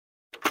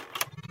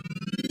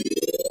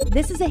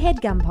This is a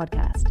HeadGum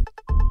podcast.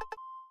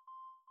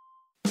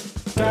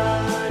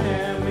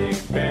 Dynamic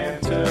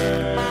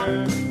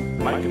banter.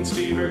 Mike and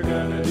Steve are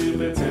gonna do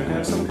bits and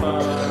have some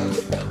fun.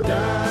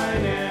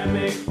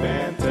 Dynamic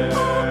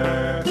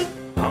banter.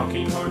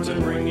 Honking horns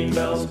and ringing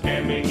bells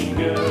and making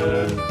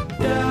good.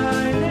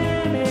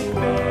 Dynamic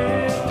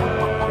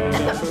banter.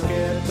 Don't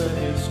forget the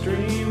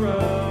history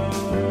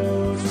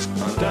road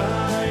on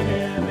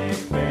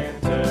Dynamic banter.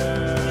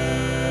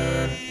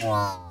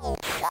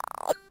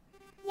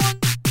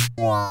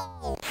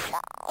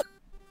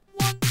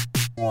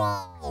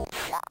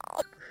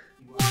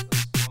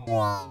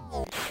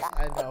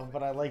 I know,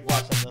 but I like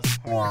watching this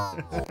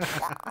part.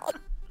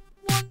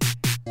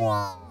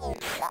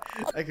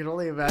 I can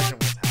only imagine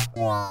what's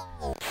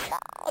happening.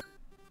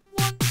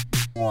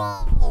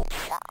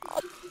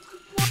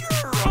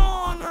 Your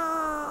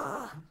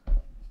Honor!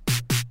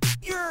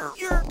 Your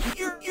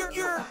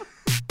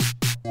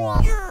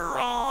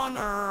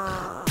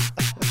Honor!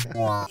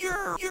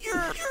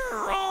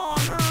 Your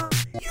Honor!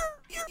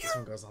 This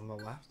one goes on the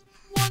left.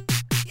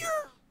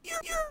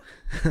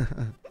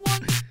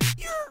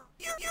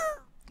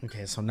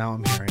 Okay, so now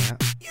I'm hearing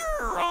it.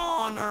 Your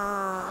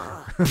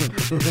Honor!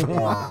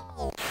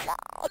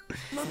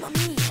 Mamma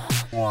mia!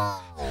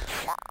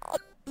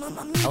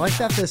 Mamma mia! I like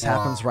that this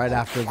happens right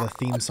after the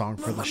theme song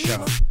for the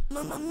show.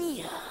 Mamma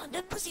mia!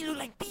 That pussy look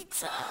like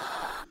pizza!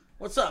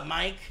 What's up,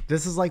 Mike?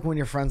 This is like when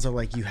your friends are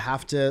like, you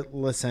have to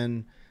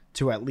listen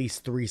to at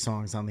least 3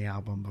 songs on the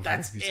album before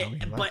That's you tell me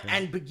it. you like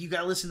it. But you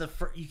gotta listen to the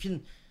first. You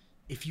can,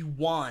 if you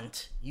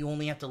want, you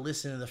only have to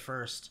listen to the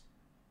first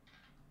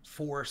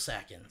 4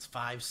 seconds,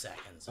 5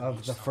 seconds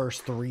Of the song.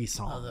 first 3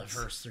 songs. Of the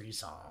first 3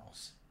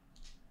 songs.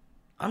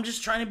 I'm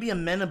just trying to be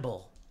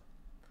amenable.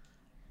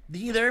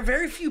 There are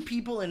very few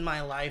people in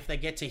my life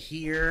that get to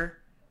hear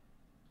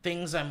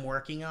things I'm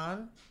working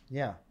on.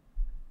 Yeah.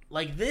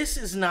 Like, this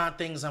is not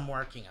things I'm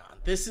working on.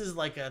 This is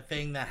like a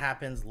thing that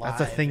happens live.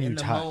 That's a thing in you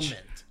the touch.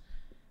 moment.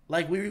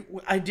 Like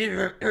I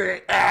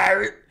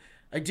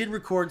did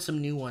record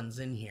some new ones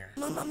in here.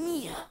 Mamma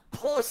mia,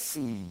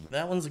 pussy.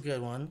 That one's a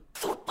good one.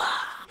 Fupa.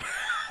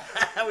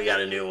 We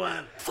got a new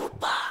one.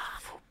 Fupa.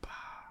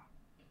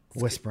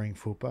 Whispering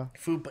Fupa.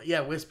 Fupa. Yeah,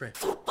 whispering.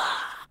 Fupa.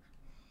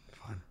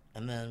 Fun.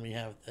 And then we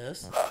have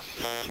this.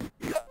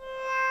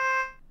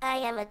 I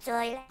am a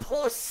toilet.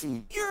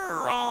 Pussy.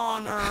 Your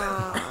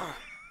Honor.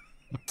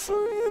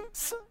 Oh,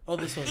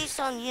 this one. This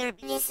on your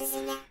business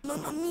in that.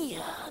 Mamma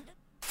mia.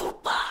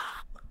 Fupa.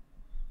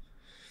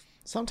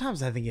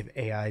 Sometimes I think if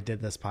AI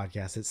did this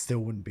podcast, it still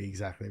wouldn't be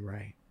exactly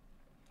right.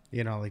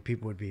 You know, like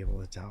people would be able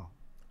to tell.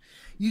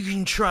 You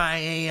can try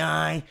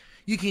AI.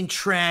 You can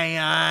try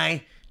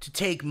AI to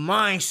take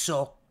my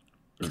soul.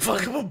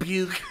 Fuck, I'm a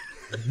puke.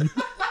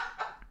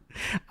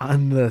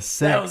 On the 6th,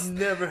 That was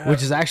never happened.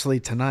 which is actually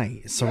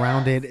tonight,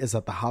 Surrounded is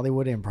at the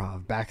Hollywood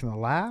Improv, back in the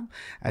lab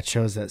at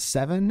shows at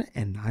 7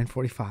 and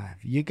 9:45.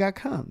 You got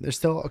come. There's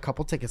still a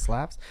couple tickets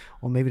left.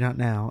 Well, maybe not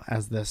now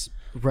as this,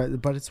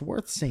 but it's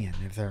worth seeing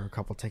if there are a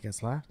couple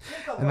tickets left.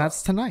 And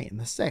that's tonight, in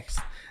the 6th.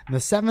 And the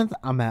 7th,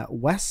 I'm at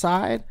West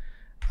Side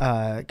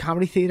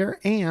Comedy Theater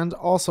and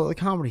also the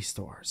Comedy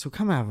Store. So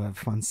come have a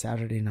fun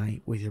Saturday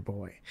night with your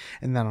boy.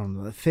 And then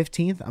on the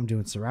 15th, I'm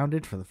doing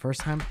Surrounded for the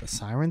first time at the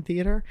Siren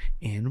Theater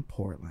in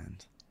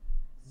Portland.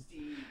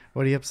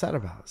 What are you upset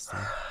about, Steve?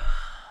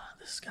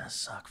 This is gonna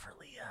suck for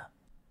Leah.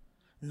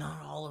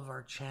 Not all of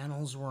our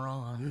channels were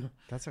on.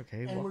 That's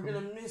okay. And we're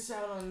Welcome. gonna miss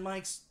out on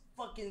Mike's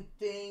fucking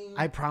thing.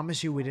 I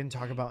promise you we didn't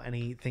talk about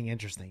anything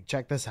interesting.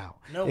 Check this out.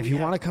 No, if we you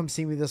have want to to. come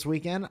see me this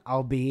weekend,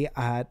 I'll be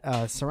at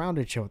a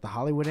Surrounded show at the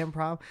Hollywood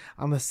Improv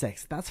on the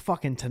 6th. That's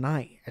fucking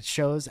tonight. At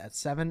shows at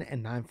 7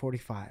 and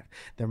 9:45.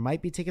 There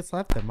might be tickets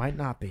left. There might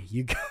not be.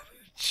 You gotta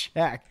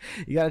check.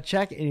 You gotta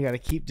check and you gotta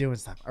keep doing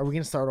stuff. Are we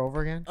gonna start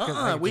over again? 'Cause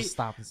I can just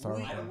stop and start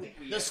over.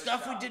 The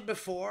stuff we did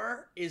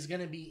before is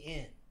gonna be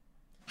in.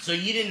 So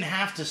you didn't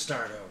have to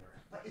start over.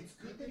 But it's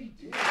good that he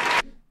did.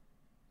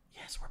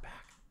 Yes, we're back.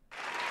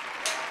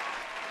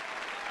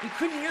 We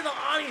couldn't hear the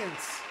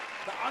audience.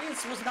 The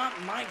audience was not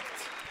mic'd.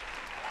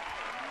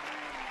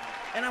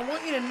 And I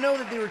want you to know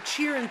that they were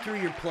cheering through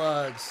your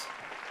plugs.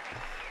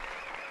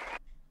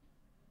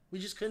 We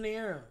just couldn't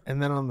hear them.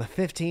 And then on the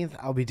 15th,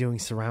 I'll be doing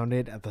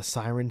Surrounded at the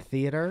Siren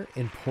Theater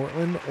in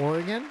Portland,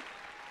 Oregon.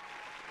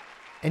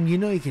 And you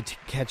know you could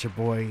catch your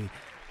boy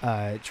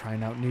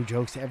trying out new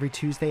jokes every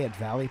Tuesday at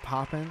Valley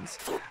Poppins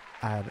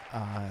at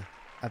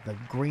the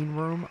Green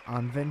Room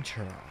on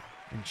Ventura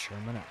in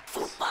Sherman Oaks.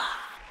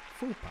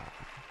 Fupa.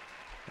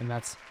 And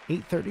that's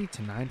 8:30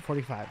 to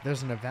 9:45.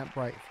 There's an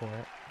Eventbrite for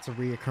it. It's a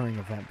reoccurring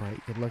Eventbrite.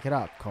 You could look it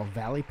up, called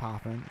Valley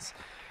Poppins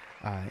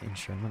in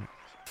Sherman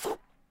Oaks.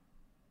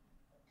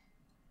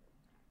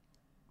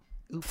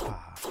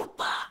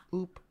 Oopa.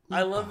 Oop.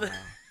 I love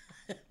that.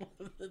 I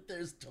love that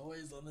there's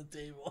toys on the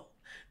table.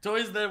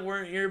 Toys that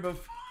weren't here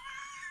before.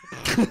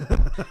 Can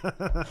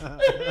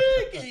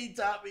you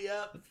top me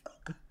up?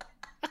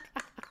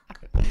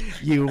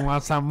 You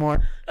want some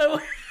more?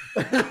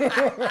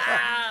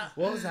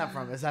 What was that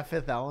from? Is that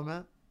Fifth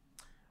Element?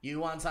 You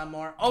want some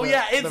more? Oh, The-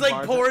 yeah, it's the like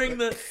bar- pouring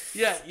the...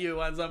 Yeah, you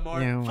want some more?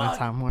 You know, one Fuck.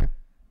 time more.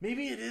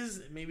 Maybe it is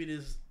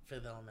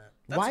Fifth Element.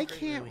 That's Why a great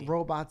can't movie.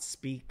 robots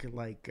speak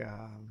like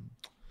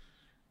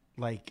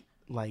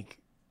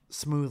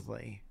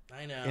smoothly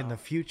I know. in the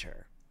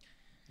future?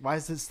 Why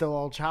is it still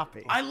all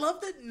choppy? I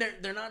love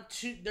that they're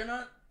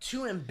not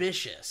too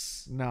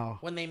ambitious No.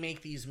 when they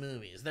make these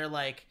movies. They're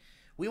like,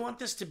 we want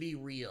this to be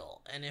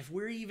real, and if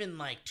we're even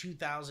like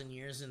 2,000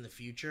 years in the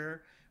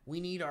future, we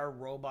need our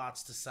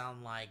robots to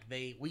sound like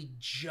we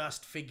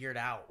just figured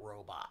out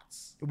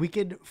robots. We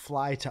could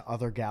fly to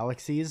other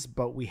galaxies,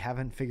 but we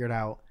haven't figured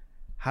out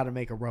how to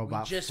make a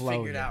robot We just flow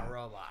figured yet. out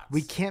robots.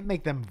 We can't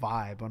make them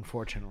vibe,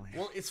 unfortunately.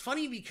 Well, it's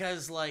funny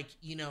because, like,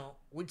 you know,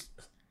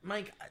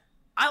 Mike,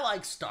 I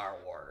like Star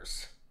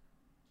Wars.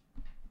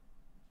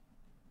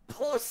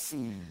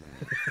 Pussy.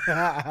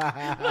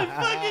 My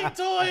fucking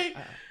toy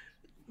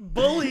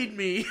bullied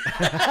me.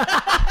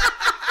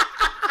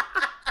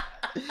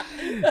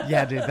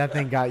 Yeah, dude, that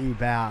thing got you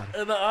bad.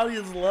 And the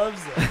audience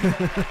loves it.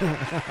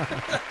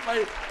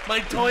 my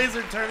toys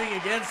are turning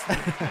against me.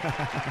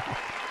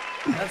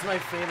 That's my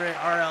favorite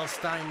R.L.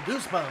 Stein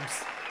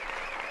Goosebumps.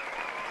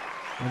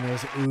 When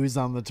there's ooze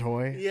on the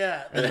toy.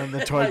 Yeah. And then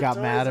the toy My got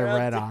toys mad are at out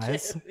red to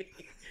eyes. get me.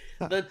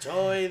 The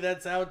toy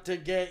that's out to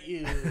get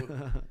you.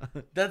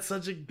 That's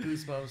such a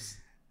Goosebumps.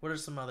 What are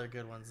some other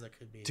good ones that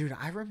could be? Dude,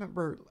 I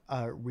remember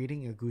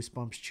reading a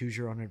Goosebumps Choose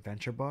Your Own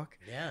Adventure book.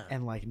 Yeah.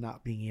 And like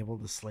not being able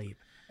to sleep.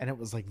 And it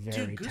was like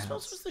very Dude, Goosebumps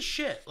tense. was the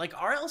shit. Like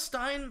R.L.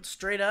 Stein,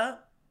 straight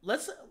up.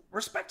 Let's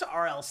respect to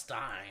R.L.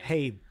 Stein.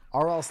 Hey,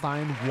 R.L.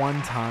 Stein,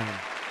 one time.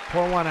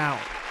 Pour one out.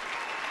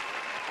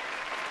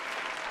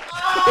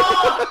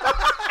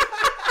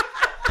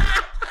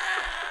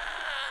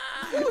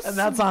 And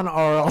that's on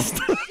R.L.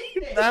 Stein.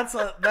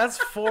 That's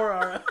for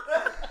R.L.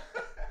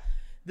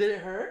 Did it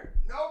hurt?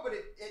 No, but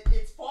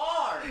it's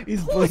far.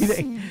 He's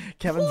bleeding.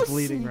 Kevin's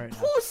bleeding right now.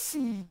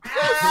 Pussy.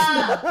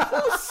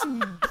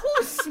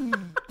 Pussy.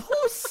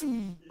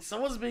 Pussy.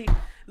 Someone's being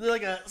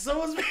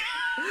someone's being,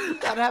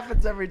 That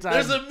happens every time.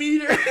 there's a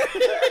meter.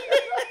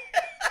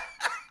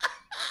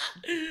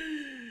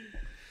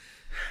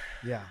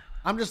 Yeah.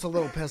 I'm just a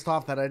little pissed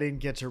off that I didn't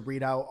get to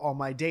read out all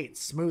my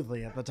dates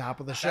smoothly at the top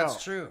of the show.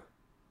 That's true.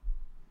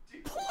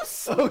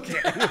 Pussy.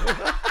 Okay.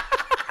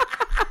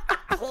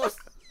 Pussy.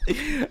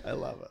 I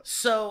love it.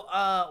 So,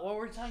 what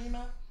were we talking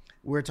about?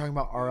 We're talking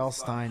about R.L.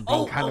 Stein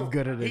being kind of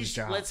good at his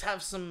job. Let's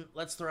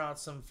throw out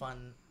some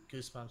fun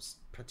Goosebumps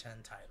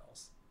pretend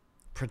titles.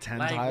 Pretend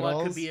Like titles.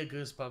 what could be a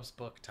Goosebumps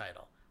book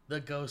title? The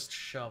Ghost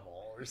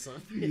Shovel or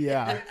something.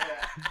 Yeah.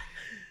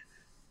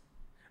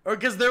 Or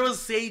because there was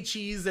Say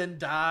Cheese and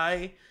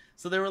Die.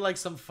 So there were like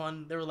some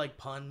fun, there were like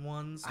pun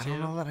ones too. I don't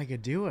know that I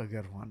could do a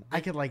good one. I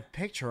could like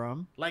picture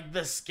him. Like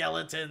the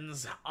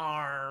skeleton's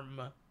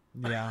arm.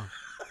 Yeah.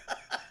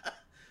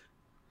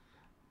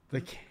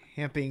 The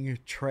camping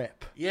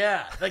trip.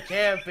 Yeah, the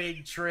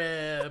camping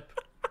trip.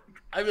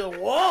 I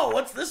mean, whoa,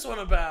 what's this one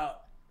about?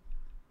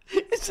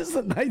 It's just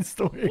a nice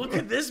story. What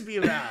could this be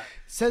about?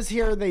 Says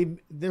here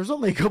there's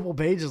only a couple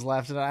pages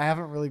left and I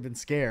haven't really been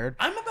scared.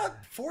 I'm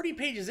about 40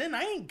 pages in.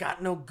 I ain't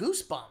got no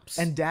goosebumps.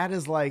 And Dad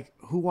is like,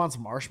 "Who wants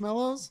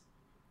marshmallows?"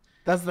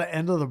 That's the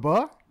end of the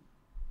book?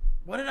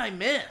 what did I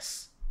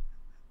miss?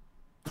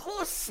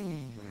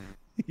 Pussy.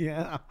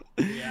 Yeah.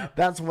 Yeah.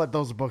 That's what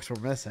those books were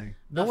missing.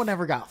 No one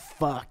ever got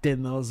fucked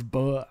in those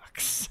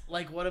books.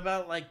 Like, what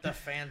about like the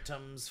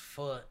Phantom's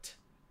foot?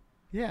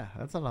 Yeah,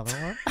 that's another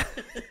one.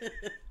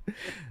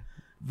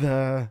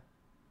 The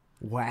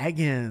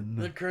wagon.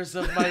 The Curse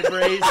of My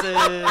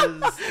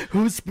Braces.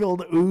 Who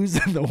spilled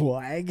ooze in the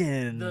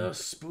wagon? The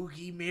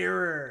spooky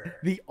mirror.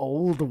 The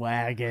old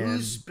wagon.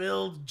 Who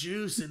spilled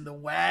juice in the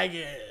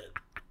wagon?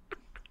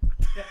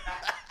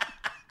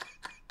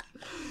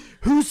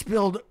 Who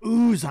spilled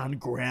ooze on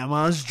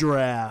Grandma's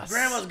dress?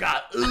 Grandma's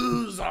got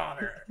ooze on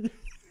her.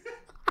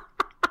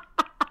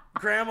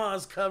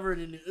 Grandma's covered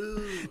in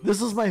ooze.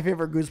 This is my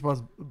favorite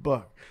Goosebumps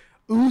book.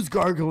 Ooze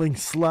Gargling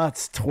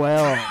Sluts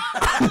 12.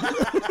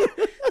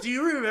 Do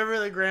you remember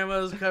the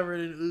Grandma's covered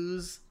in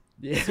ooze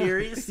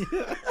series? In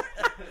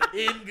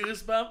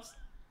Goosebumps?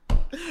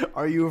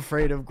 Are you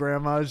afraid of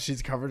Grandma?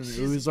 She's covered in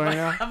ooze right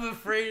now. I'm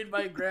afraid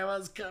my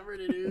grandma's covered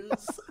in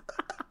ooze.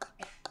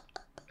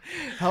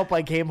 Help,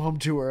 I came home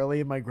too early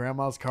and my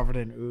grandma's covered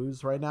in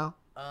ooze right now.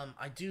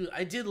 I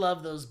did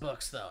love those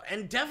books though,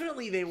 and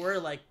definitely they were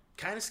like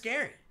kind of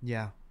scary.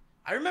 Yeah.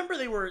 I remember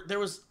they were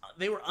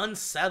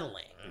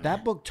unsettling.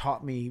 That book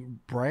taught me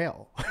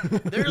Braille.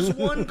 There's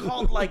one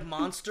called like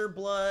Monster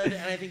Blood,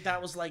 and I think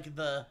that was like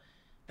the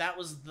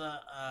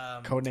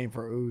Code name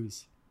for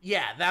ooze.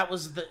 yeah, that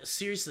was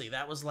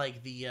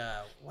like the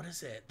what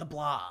is it? The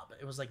Blob.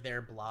 It was like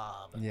their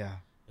Blob. Yeah.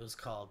 It was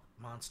called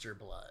Monster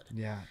Blood.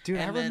 Yeah. Dude,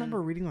 And I then-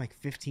 remember reading like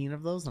 15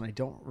 of those and I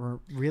don't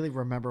really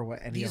remember what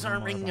any These of them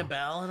aren't were ringing a about.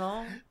 bell at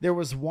all? There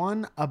was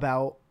one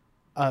about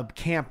a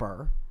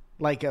camper,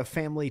 like a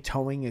family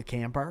towing a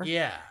camper.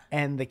 Yeah.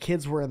 And the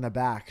kids were in the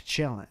back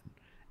chilling.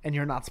 And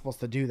you're not supposed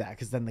to do that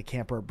because then the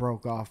camper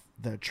broke off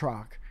the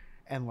truck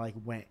and like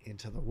went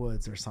into the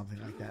woods or something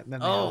like that. And then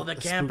they Oh, had the a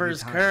spooky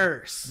camper's time.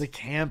 curse. The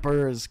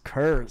camper's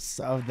curse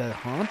of the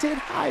haunted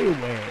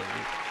highway.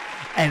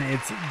 And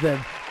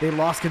they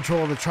lost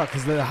control of the truck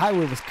because the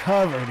highway was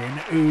covered in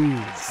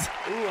ooze.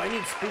 Ooh, I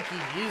need spooky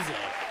music.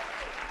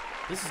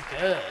 This is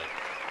good.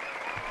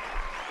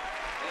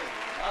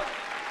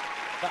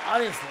 The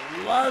audience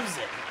loves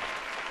it.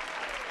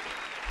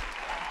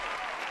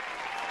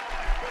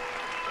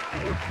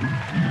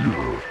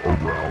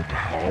 Around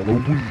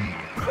Halloween,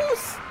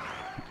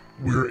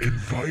 we're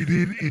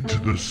invited into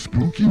the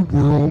spooky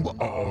world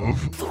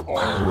of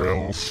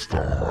R.L.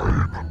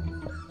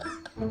 Stein.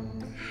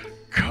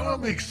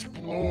 Come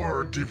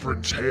explore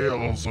different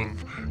tales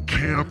of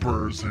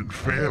campers and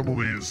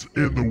families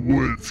in the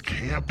woods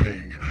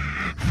camping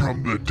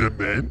from the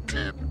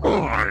demented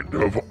mind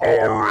of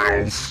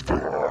R.L.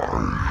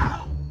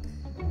 Stein.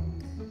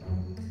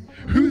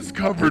 Who's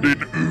covered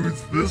in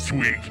ooze this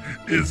week?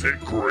 Is it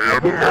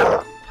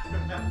Grandma?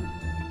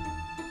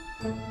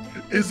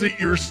 Is it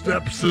your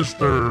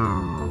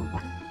stepsister?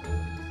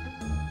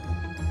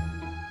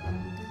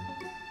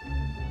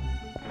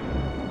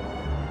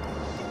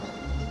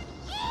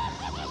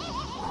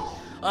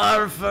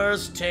 Our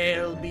first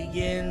tale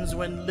begins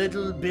when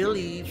little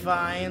Billy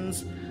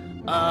finds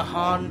a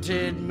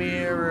haunted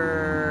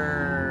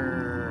mirror.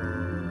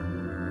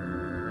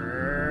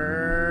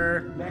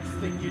 Next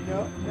thing you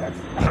know,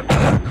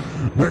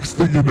 Next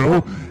thing you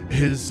know,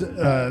 his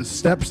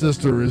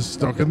stepsister is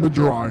stuck in the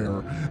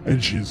dryer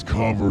and she's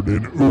covered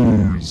in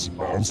ooze,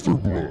 monster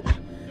blood.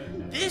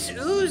 This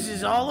ooze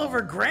is all over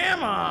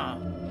Grandma.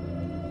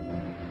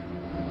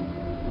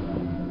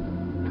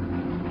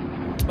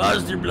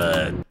 Monster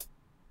blood.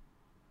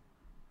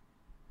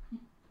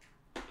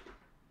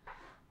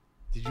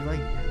 did you like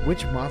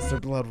which monster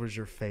blood was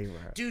your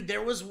favorite? Dude,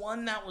 there was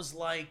one that was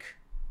like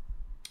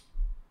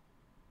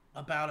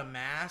about a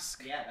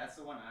mask. Yeah, that's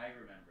the one I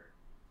remember.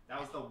 That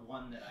was the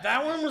one that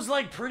That one was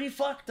like pretty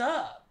fucked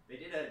up. They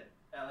did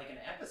like an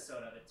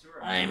episode of it too.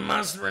 I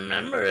must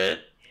remember it.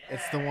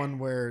 It's the one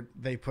where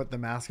they put the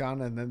mask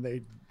on and then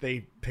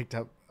they picked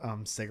up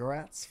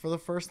cigarettes for the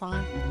first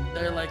time.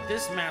 They're like,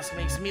 this mask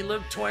makes me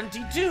look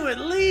 22 at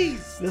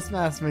least. This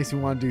mask makes me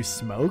want to do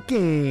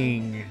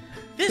smoking.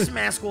 This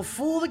mask will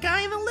fool the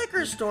guy in the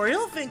liquor store.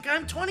 He'll think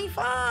I'm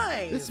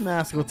 25. This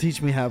mask will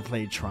teach me how to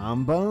play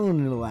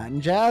trombone in a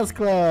Latin jazz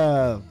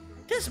club.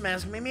 This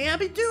mask made me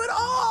happy to do it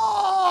all.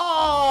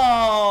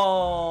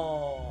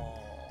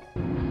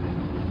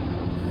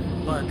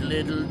 But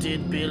little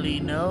did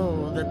Billy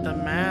know that the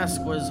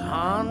mask was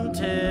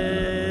haunted.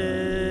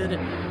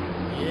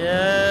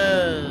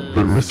 Yes.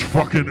 There was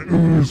fucking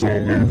ooze all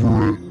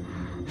over it.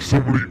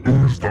 Somebody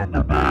oozed on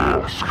the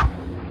mask.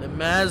 The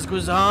mask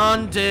was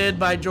haunted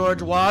by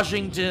George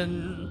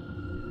Washington.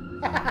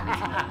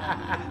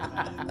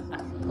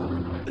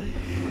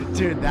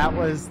 Dude,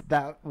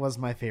 that was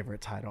my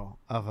favorite title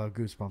of a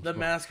Goosebumps The book.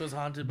 mask was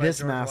haunted by This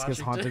George mask Washington. is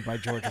haunted by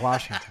George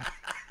Washington.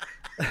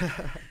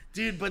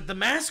 Dude, but the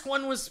mask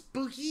one was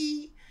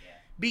spooky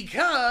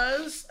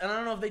because, and I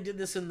don't know if they did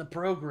this in the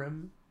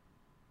program,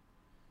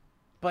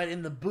 but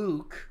in the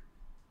book,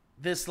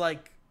 this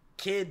like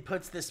kid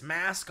puts this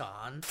mask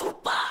on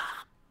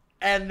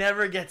and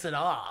never gets it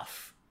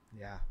off.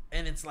 Yeah,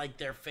 And it's like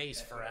their face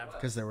forever.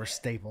 because there were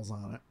staples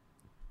on it,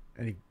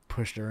 and he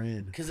pushed her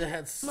in. Because it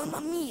had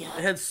Mia.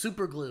 it had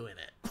super glue in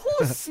it.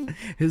 Pussy.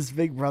 His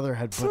big brother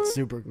had put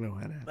super glue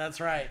in it, That's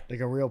right. like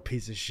a real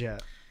piece of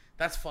shit.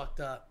 That's fucked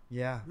up.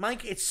 Yeah,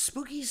 Mike, it's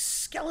spooky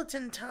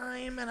skeleton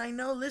time, and I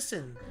know,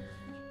 listen,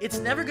 it's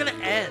never gonna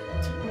end.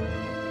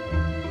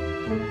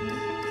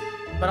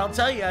 But I'll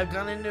tell you, I've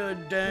gone into a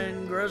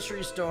dang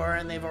grocery store,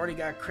 and they've already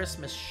got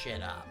Christmas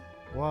shit up.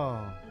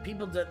 whoa,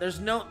 People,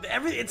 there's no,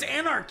 it's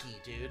anarchy,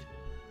 dude.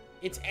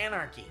 It's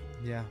anarchy.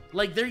 yeah.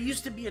 Like, there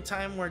used to be a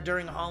time where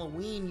during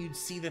Halloween, you'd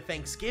see the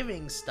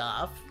Thanksgiving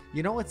stuff.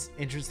 You know what's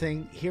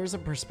interesting? Here's a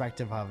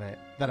perspective of it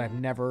that I've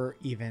never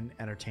even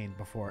entertained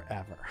before,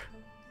 ever.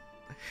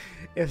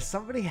 If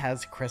somebody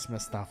has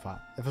Christmas stuff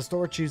up, if a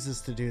store chooses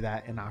to do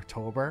that in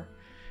October,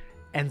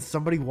 and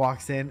somebody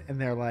walks in and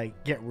they're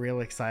like, get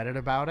real excited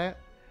about it,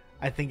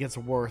 I think it's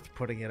worth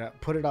putting it up.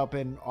 Put it up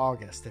in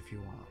August if you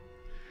want.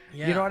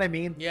 Yeah. You know what I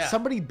mean? Yeah.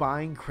 Somebody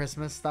buying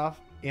Christmas stuff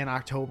in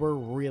October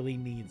really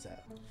needs it.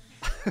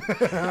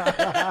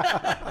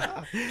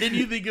 Can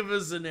you think of a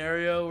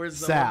scenario where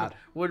someone Sad.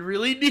 would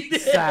really need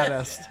it?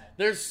 Saddest.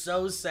 They're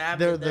so sad.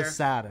 They're that the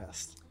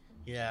saddest.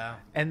 Yeah.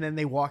 And then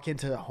they walk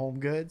into Home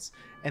Goods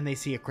and they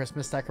see a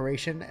Christmas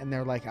decoration and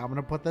they're like, I'm going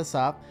to put this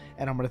up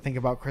and I'm going to think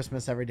about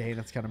Christmas every day and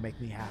it's going to make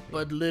me happy.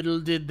 But little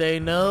did they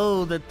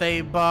know that they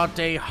bought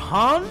a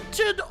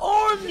haunted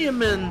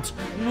ornament.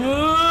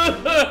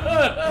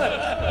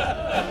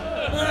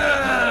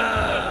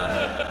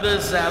 The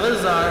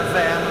Salazar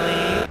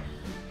family,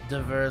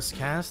 diverse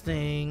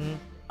casting,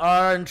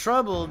 are in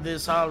trouble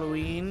this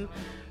Halloween.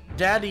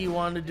 Daddy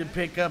wanted to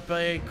pick up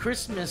a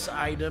Christmas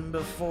item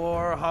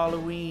before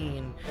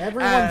Halloween.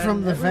 Everyone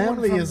from the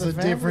family is a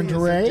different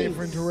race.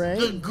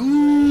 The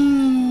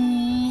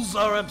ghouls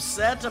are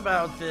upset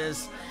about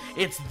this,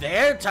 It's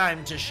their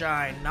time to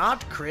shine,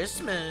 not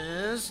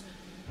Christmas.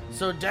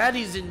 So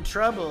Daddy's in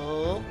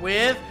trouble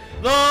with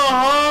the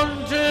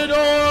haunted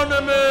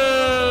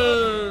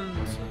ornament.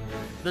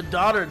 The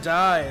daughter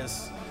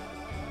dies.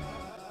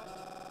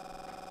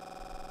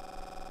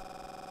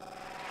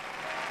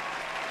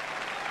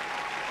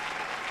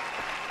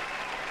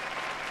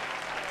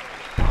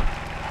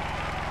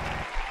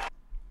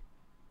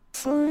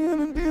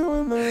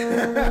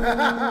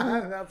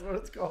 That's what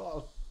it's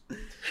called.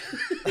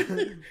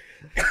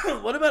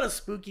 What about a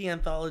spooky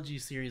anthology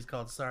series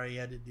called Sorry You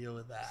Had to Deal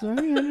with That?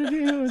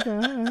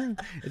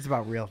 It's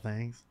about real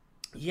things.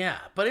 Yeah,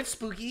 but it's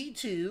spooky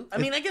too. I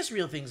mean, I guess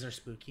real things are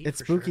spooky. It's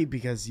for spooky sure.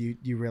 because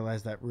you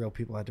realize that real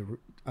people had to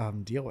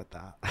deal with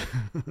that.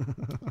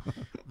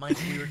 Mike,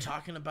 we were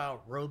talking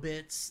about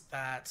robots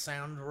that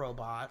sound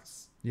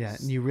robots. Yeah,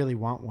 and you really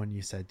want one,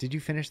 you said. Did you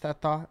finish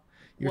that thought?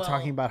 You're Well-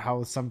 talking about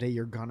how someday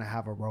you're gonna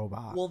have a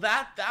robot. Well,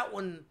 that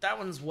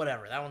one's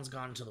whatever. That one's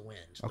gone to the wind.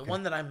 Okay. The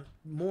one that I'm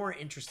more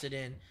interested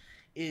in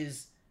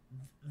is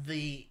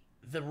the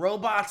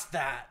robots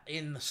that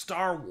in the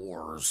Star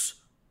Wars.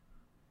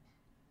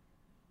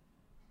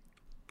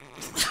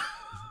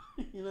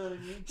 You know what I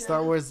mean?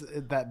 Star Wars,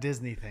 that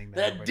Disney thing.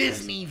 That everybody does.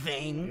 Disney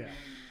thing.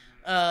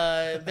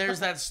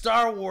 There's that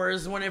Star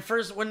Wars when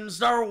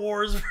Star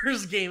Wars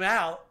first came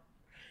out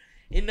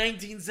in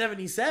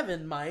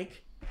 1977,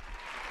 Mike.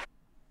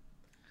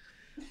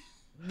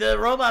 The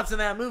robots in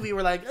that movie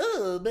were like,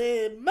 "Oh,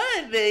 man,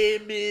 my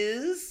name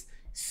is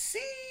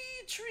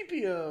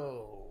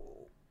C-3PO."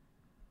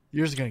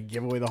 You're just gonna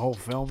give away the whole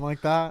film like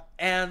that?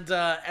 And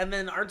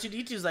then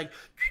R2-D2's like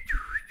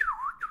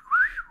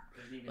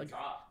Doesn't even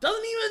talk.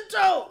 doesn't even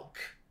talk.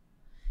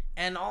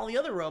 And all the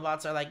other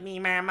robots are like, "Me,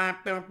 mama,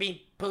 poo,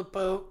 beep, poo,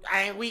 poo.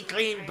 We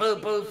clean poo,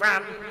 poo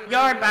from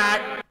your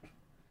butt."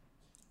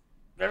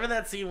 Remember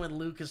that scene when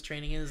Luke is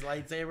training in his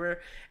lightsaber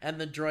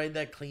and the droid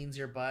that cleans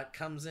your butt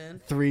comes in?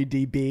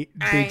 3D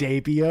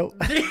Badabio.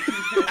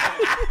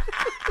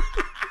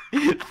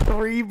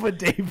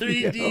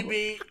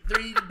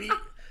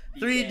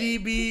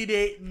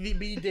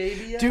 3D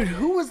Davia. Dude,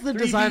 who was the 3D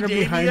designer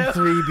behind Davia?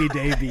 3D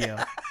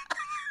Badabio?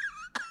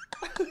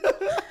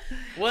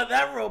 Well,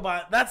 that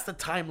robot, that's the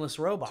timeless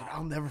robot.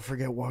 I'll never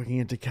forget walking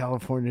into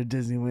California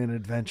Disneyland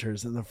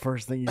Adventures and the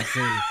first thing you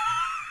see,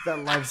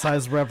 that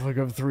life-size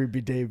replica of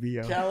 3D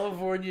Badabio.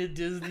 California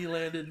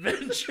Disneyland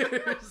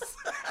Adventures.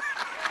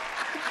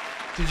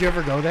 Did you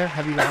ever go there?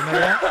 Have you gone there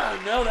yet?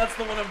 No, that's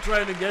the one I'm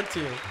trying to get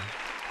to.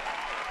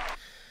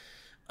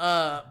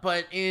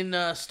 But in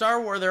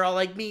Star Wars, they're all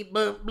like, "Beep,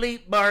 boop,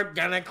 bleep, barb,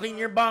 gonna clean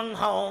your bung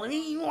hole.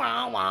 Ee,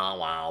 wow, wow,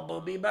 wow,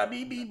 boop, beep, bop,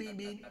 beep, beep, beep,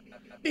 beep.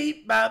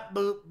 Beep, bop,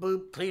 boop,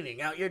 boop,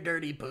 cleaning out your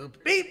dirty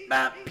poop. Beep,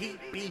 bop, peep,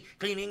 beep,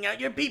 cleaning out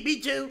your pee-pee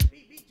too."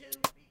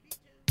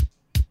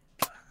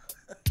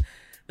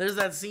 There's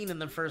that scene in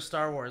the first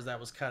Star Wars that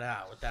was cut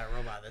out with that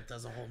robot that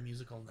does a whole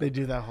musical number. They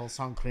do that whole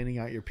song cleaning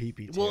out your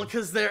pee-pee too. Well,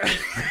 because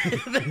it's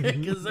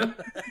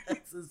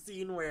a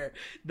scene where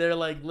they're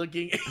like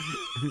looking,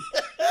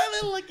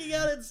 they're looking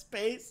out in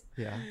space,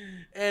 yeah.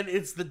 and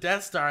it's the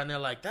Death Star, and they're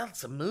like,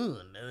 "That's a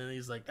moon," and then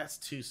he's like, "That's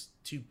too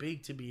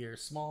big to be or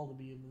small to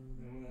be a moon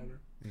or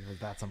whatever." He goes,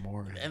 "That's a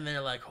more." And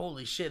they're like,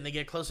 "Holy shit!" And they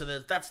get closer.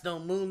 That's no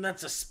moon.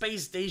 That's a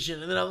space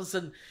station. And then all of a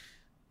sudden,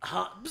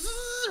 bzzz,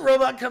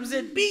 robot comes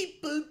in.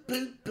 Beep boop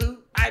boop boop.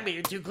 I'm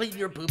here to clean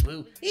your poo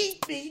poo.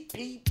 Eat beep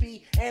beep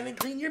beep, and then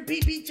clean your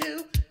pee pee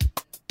too.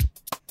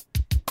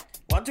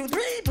 1, 2,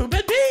 3, poop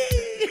and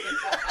pee.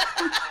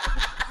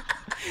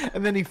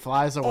 And then he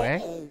flies away.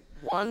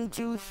 1,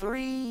 2,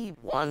 3.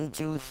 1,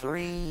 2,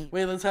 3.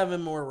 Wait, let's have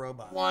him more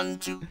robot. 1,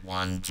 2,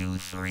 1, 2,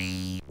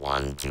 3.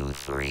 1, 2,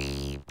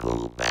 3.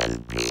 Poop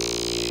and pee.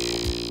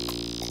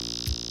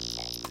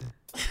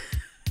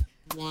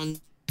 1,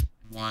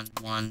 1,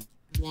 1,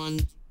 1.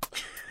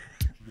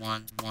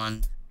 1,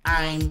 1.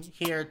 I'm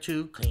here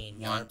to clean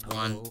your One, poo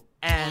one,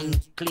 and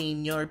one.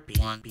 clean your pee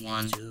One, pee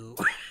one. too.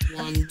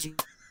 1, 2.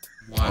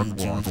 1,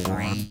 2,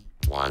 3.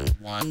 1,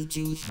 1,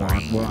 2, 3.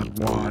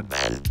 Poop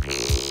and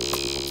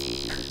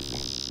pee.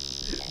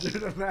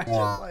 Dude, imagine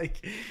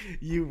like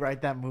you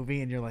write that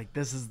movie and you're like,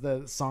 "This is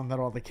the song that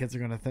all the kids are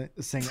gonna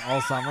sing all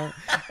summer,"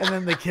 and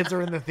then the kids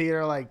are in the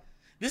theater like,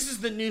 This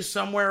is the new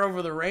Somewhere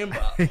Over the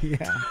Rainbow.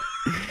 "Yeah."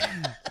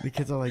 The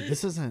kids are like,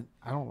 "This isn't.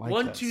 I don't like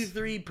 1, this." 2,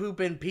 3,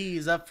 poop and pee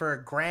is up for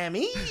a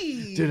Grammy.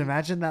 Dude,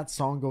 imagine that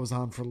song goes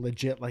on for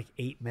legit like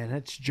 8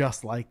 minutes,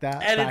 just like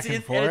that, and back it's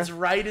and forth. and it's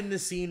right in the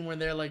scene when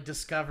they're like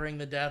discovering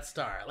the Death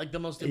Star, like the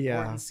most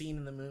important Yeah. scene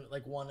in the movie,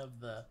 like one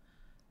of the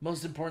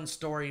most important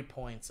story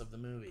points of the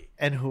movie.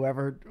 And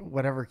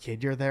whatever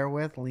kid you're there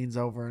with, leans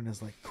over and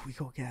is like, "Can we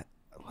go get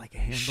like a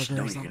hamburger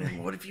No, or you're something?"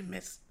 gonna, what if you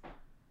miss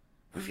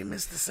the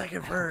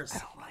second verse? I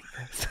don't like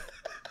this.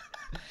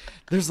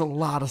 There's a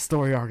lot of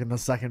story arc in the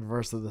second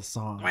verse of this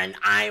song. When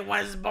I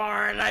was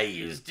born, I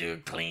used to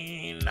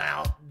clean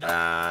out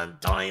the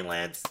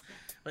toilets,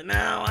 but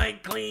now I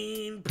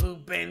clean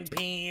poop and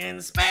pee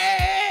in space.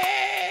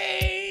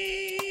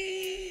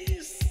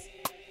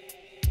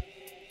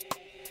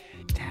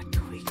 Dad,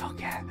 can we go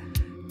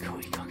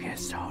get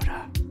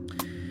soda?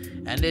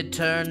 And it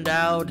turned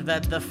out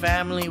that the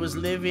family was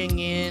living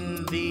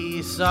in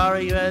the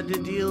sorry you had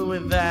to deal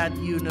with that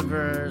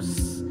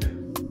universe.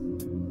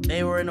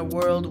 They were in a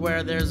world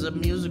where there's a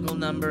musical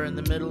number in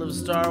the middle of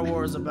Star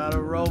Wars about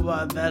a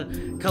robot that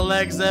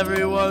collects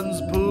everyone's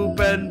poop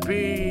and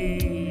pee.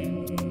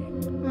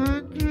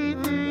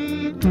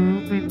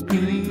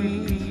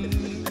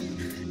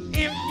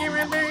 If you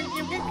remember,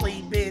 you can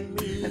sleep in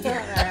me.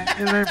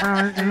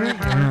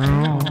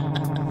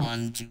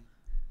 One, two.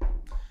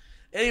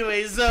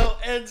 Anyway, so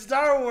in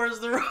Star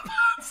Wars, the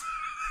robots.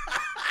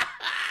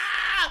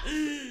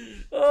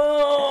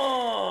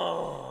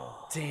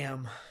 Oh.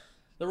 Damn.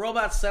 The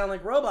robots sound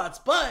like robots,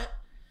 but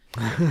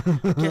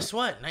guess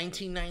what?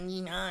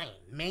 1999,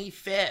 May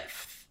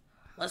 5th.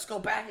 Let's go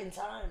back in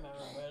time,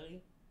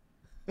 everybody.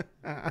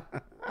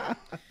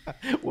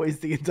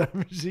 Wasting a time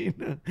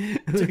machine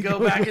To go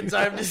back in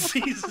time to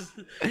see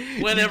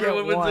when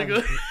everyone went to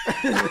go.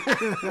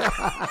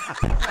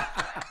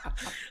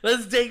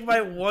 Let's take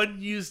my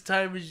one-use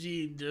time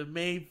machine to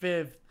May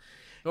 5th.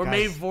 Or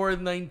May Guys,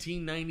 4th,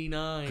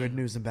 1999. Good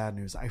news and bad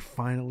news. I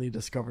finally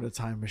discovered a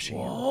time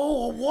machine.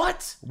 Oh,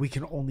 what? We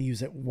can only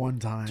use it one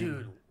time.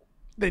 Dude.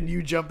 Then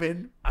you jump in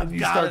and I've you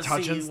gotta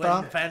start see touching when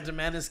stuff. Phantom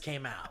Menace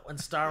came out. When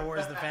Star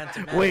Wars The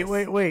Phantom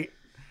Menace. Wait.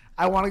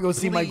 I want to go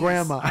see my Please,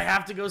 grandma. I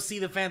have to go see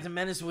The Phantom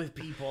Menace with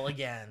people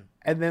again.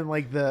 And then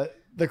like the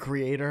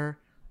creator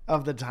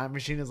of the time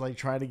machine is like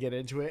trying to get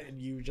into it,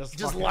 and you just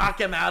fucking-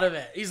 Lock him out of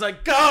it. He's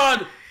like,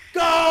 God!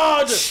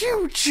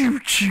 Choo choo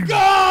choo.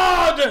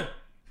 God!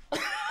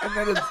 And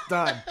then it's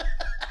done.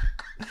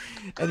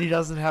 And he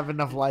doesn't have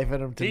enough life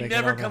in him to He make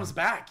never another comes one.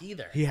 back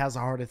either. He has a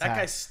heart attack. That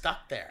guy's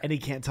stuck there. and he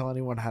can't tell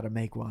anyone how to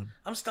make one.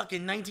 I'm stuck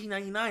in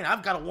 1999.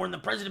 I've got to warn the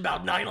president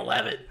about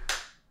 9/11.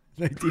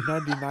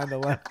 1999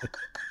 11.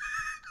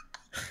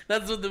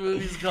 That's what the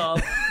movie's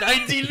called.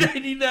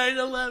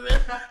 1999-11.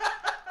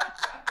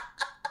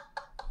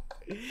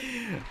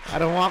 I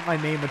don't want my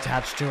name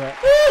attached to it.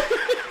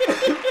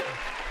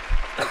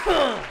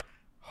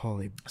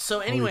 Holy. So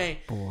anyway,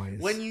 boys.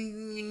 when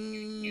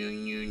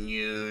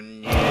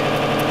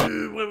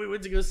when we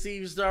went to go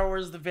see Star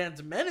Wars: The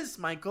Phantom Menace,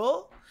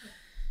 Michael,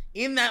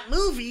 in that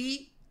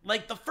movie,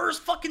 like the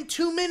first fucking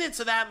 2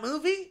 minutes of that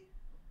movie,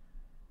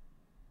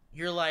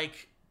 you're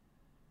like,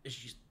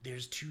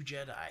 there's two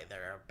Jedi that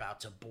are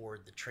about to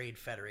board the Trade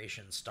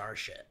Federation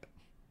starship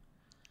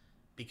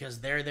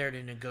because they're there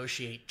to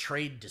negotiate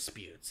trade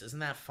disputes. Isn't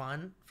that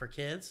fun for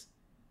kids?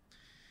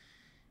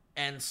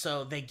 And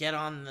so they get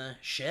on the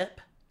ship,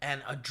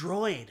 and a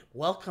droid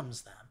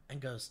welcomes them and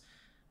goes,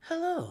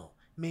 "Hello,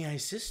 may I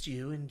assist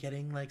you in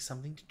getting like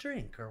something to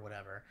drink or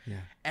whatever?"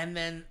 Yeah. And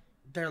then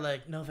they're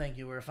like, "No, thank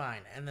you, we're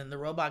fine." And then the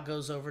robot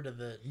goes over to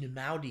the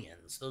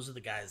Pneumaudians. Those are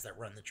the guys that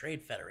run the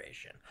Trade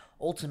Federation.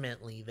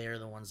 Ultimately, they're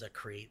the ones that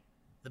create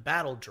the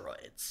battle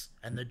droids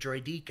and the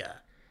droideka.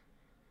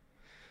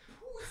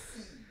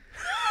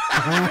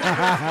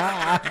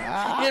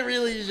 It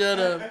really should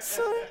have.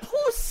 So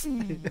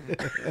pussy.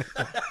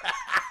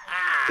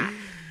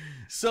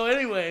 So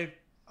anyway,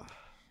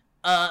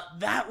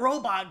 that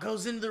robot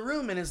goes into the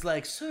room and is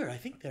like, "Sir, I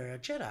think there are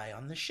Jedi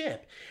on the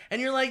ship."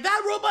 And you're like,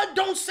 "That robot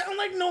don't sound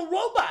like no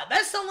robot.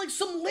 That sound like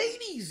some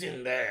ladies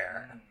in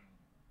there."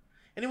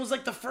 And it was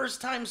like the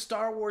first time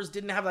Star Wars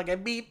didn't have like a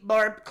beep,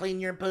 barp,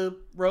 clean your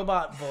poop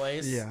robot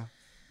voice. Yeah.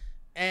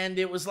 And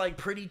it was like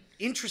pretty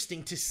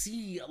interesting to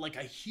see like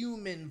a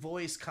human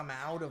voice come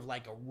out of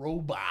like a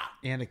robot.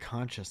 And a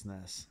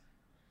consciousness.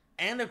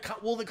 And the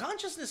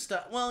consciousness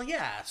stuff. Well,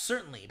 yeah,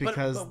 certainly.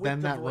 Because but with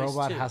then the that voice,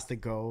 robot too. has to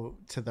go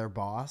to their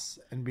boss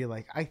and be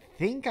like, I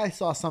think I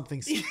saw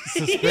something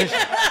suspicious.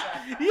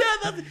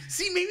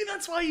 See, maybe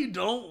that's why you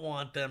don't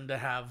want them to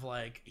have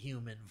like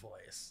human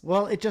voice.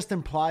 Well, it just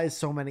implies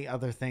so many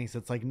other things.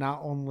 It's like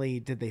not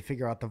only did they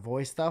figure out the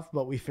voice stuff,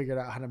 but we figured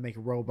out how to make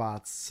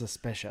robots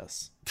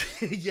suspicious.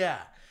 Yeah.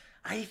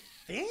 I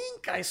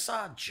think I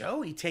saw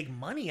Joey take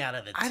money out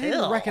of the till. I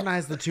didn't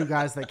recognize the two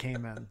guys that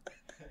came in.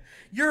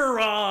 Your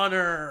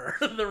Honor,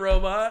 the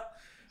robot.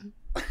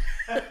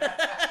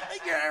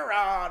 Your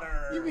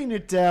Honor. You mean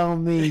to tell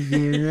me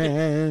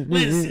you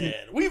Listen,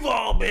 we've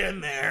all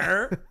been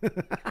there.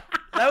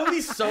 That would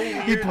be so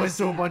weird. He points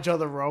to a bunch of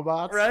other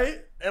robots.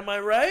 Right? Am I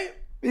right?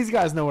 These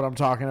guys know what I'm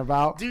talking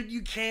about. Dude,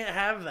 you can't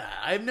have that.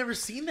 I've never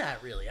seen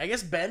that really. I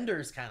guess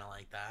Bender's kind of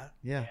like that.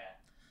 Yeah.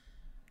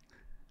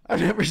 I've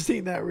never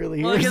seen that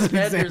really. Well, I Here's guess an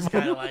Bender's example.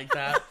 kind of like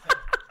that.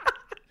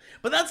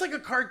 But that's like a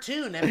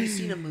cartoon. Have you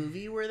seen a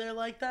movie where they're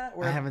like that?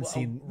 Where I haven't a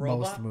seen robot?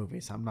 most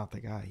movies. I'm not the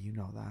guy. You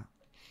know that.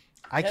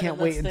 I Kevin, can't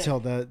wait let's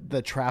until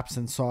the traps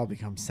in Saw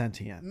become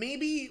sentient.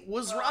 Maybe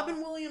was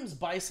Robin Williams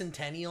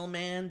Bicentennial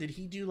Man? Did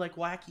he do like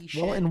wacky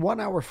shit? Well, in 1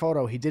 hour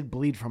photo, he did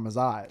bleed from his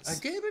I eyes.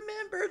 can't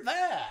remember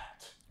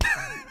that.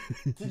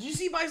 Did you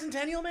see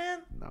Bicentennial Man?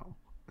 No.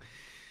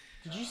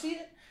 Did you see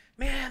it?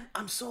 Man,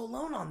 I'm so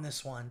alone on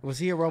this one. Was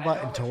he a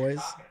robot in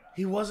toys?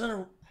 He wasn't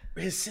a.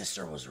 His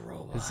sister was a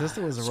robot. His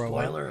sister was a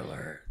robot. Spoiler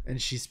alert.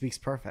 And she speaks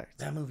perfect.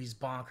 That movie's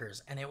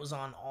bonkers, and it was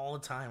on all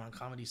the time on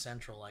Comedy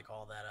Central, like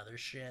all that other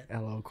shit.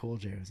 LL Cool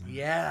J was in it.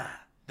 Yeah,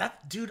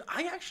 that dude.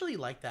 I actually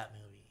like that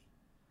movie.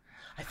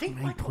 I think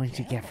How many Michael points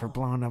you get for Gambon-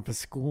 blowing up a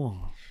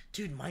school?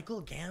 Dude,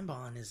 Michael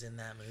Gambon is in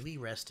that movie.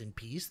 Rest in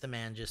peace. The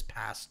man just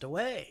passed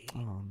away.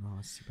 Oh no,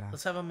 it's too bad.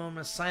 Let's have a moment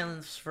of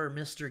silence for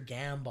Mr.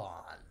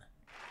 Gambon.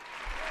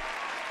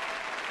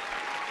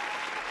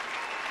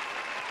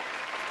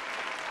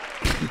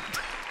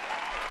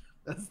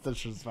 That's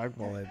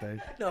disrespectful, I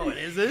think. No, it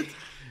isn't.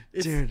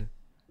 It's, Dude,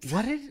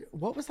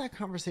 what was that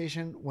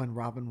conversation when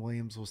Robin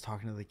Williams was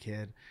talking to the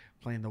kid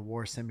playing the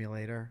war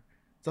simulator?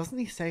 Doesn't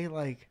he say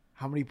like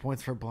how many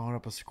points for blowing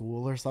up a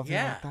school or something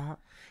Yeah. like that?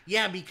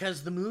 Yeah,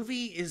 because the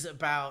movie is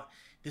about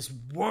this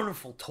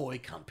wonderful toy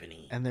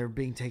company And they're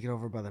being taken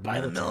over by the by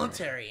military. the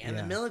military. And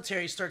Yeah. the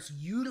military starts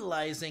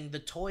utilizing the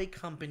toy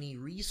company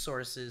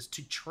resources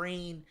to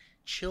train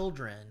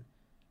children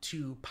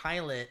to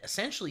pilot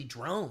essentially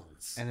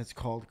drones. And it's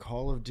called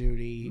Call of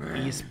Duty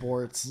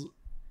Esports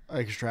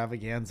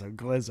Extravaganza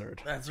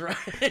Blizzard. That's right.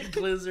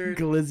 Blizzard.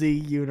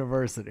 Glizzy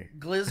University.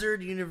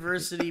 Blizzard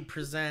University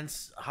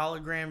presents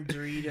Hologram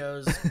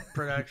Doritos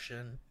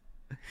production.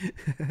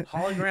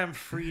 Hologram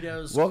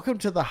Fritos. Welcome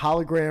to the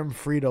Hologram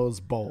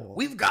Fritos Bowl.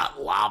 We've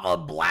got lava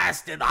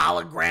blasted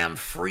hologram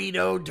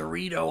Frito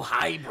Dorito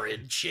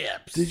hybrid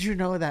chips. Did you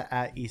know that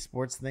at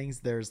esports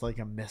things there's like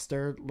a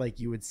mister like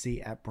you would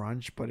see at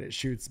brunch, but it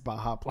shoots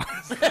Baja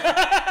Blast?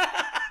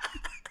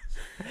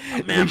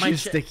 Man, Makes my you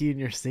che- sticky in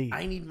your seat.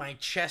 I need my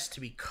chest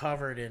to be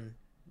covered in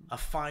a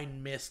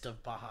fine mist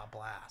of Baja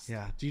Blast.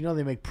 Yeah. Do you know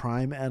they make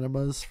prime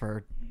enemas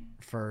for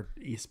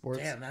esports?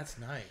 Damn, that's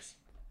nice.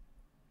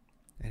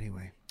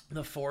 Anyway,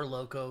 The Four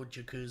Loco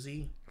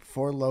Jacuzzi.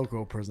 Four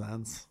Loco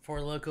presents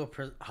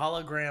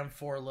Hologram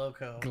Four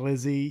Loco.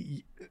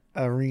 Glizzy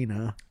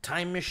Arena.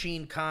 Time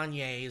Machine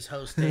Kanye is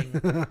hosting.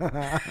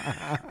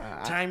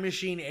 Time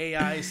Machine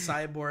AI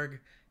Cyborg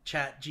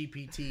Chat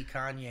GPT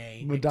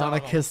Kanye. Madonna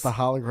McDonald's. kissed the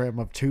hologram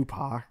of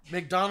Tupac.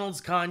 McDonald's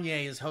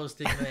Kanye is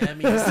hosting the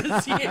Emmys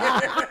this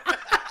year.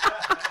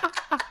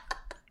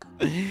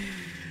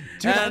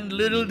 And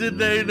little did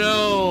they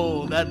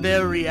know that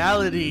their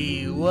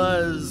reality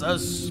was a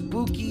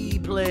spooky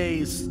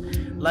place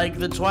like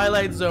the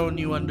Twilight Zone,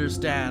 you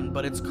understand,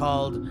 but it's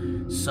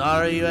called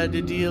Sorry You Had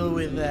to Deal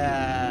with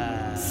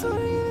That.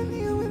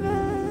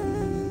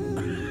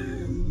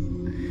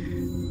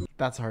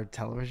 That's our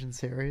television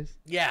series.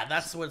 Yeah,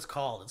 that's what it's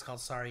called. It's called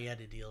Sorry You Had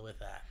to Deal with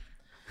That.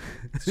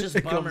 It's just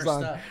It bummer comes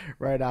on stuff.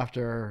 right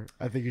after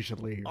I Think You Should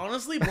Leave.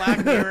 Honestly,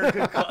 Black Mirror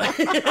could call. I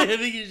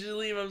think you should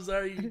leave. I'm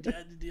sorry you had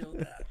to deal with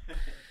that.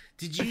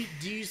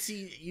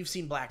 You've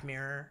seen Black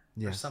Mirror? Or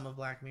Yes. some of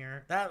Black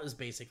Mirror? That was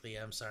basically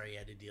I'm sorry you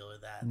had to deal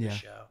with that, Yeah. the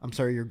show. I'm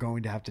sorry you're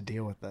going to have to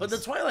deal with this. But the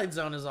Twilight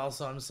Zone is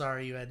also I'm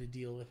sorry you had to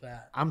deal with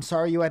that. I'm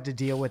sorry you had to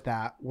deal with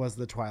that was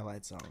the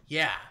Twilight Zone.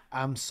 Yeah,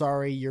 I'm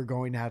sorry you're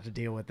going to have to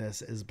deal with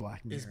this is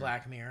Black Mirror. is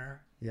Black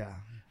Mirror. Yeah.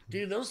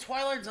 Dude, those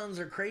Twilight Zones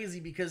are crazy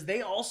because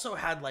they also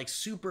had like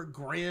super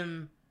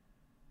grim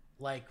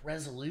like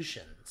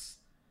resolutions.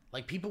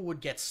 Like people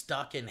would get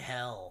stuck in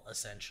hell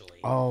essentially.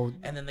 Oh,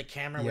 And then the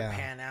camera yeah. would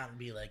pan out and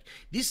be like,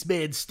 "This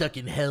man's stuck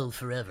in hell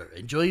forever.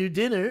 Enjoy your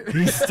dinner."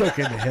 he's stuck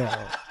in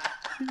hell.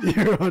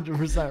 You're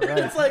 100% right.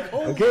 It's like,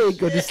 holy okay,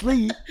 go to shit.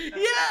 sleep.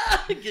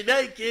 Yeah. Good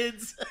night,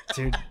 kids.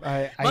 Dude,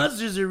 I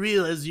Monsters are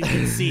real, as you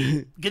can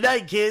see. Good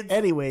night, kids.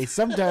 anyway,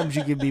 sometimes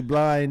you can be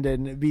blind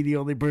and be the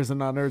only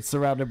person on earth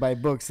surrounded by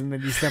books and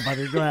then you step on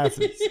your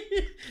glasses.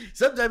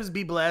 Sometimes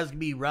people ask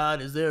me, "Rod,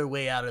 is there a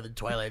way out of the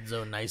Twilight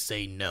Zone?" And I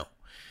say no.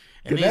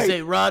 And Good they night.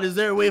 say, "Rod, is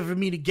there a way for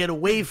me to get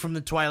away from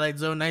the Twilight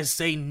Zone?" And I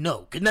say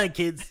no. Good night,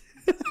 kids.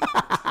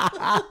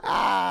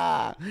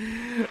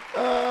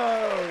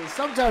 Oh,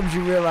 sometimes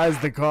you realize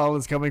the call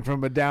is coming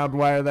from a downed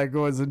wire that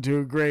goes into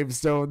a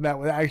gravestone that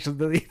would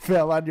actually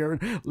fell on your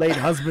late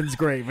husband's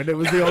grave, and it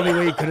was the only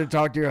way you could have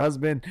talked to your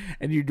husband,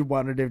 and you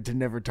wanted him to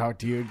never talk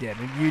to you again,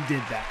 and you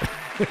did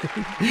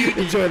that.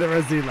 Enjoy the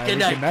rest of your life. Good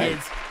night,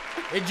 kids.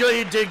 Enjoy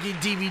your turkey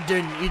TV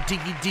dinner. Your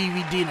turkey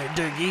TV dinner,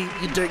 turkey.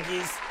 You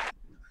turkeys.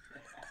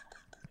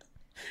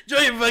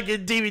 Enjoy your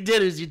fucking TV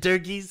dinners, you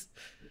turkeys.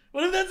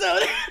 What if that's how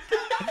it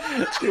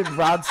is? Dude,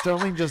 Rod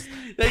Sterling just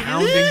Thank you.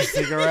 pounding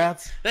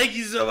cigarettes. Thank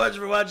you so much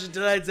for watching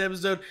tonight's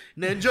episode.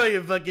 Now enjoy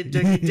your fucking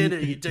turkey dinner,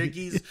 you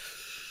turkeys.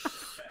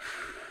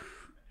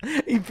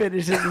 He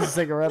finishes his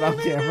cigarette on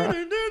camera.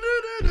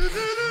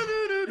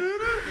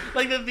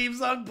 Like the theme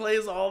song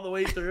plays all the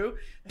way through.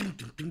 And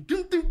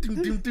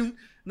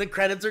the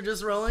credits are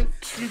just rolling.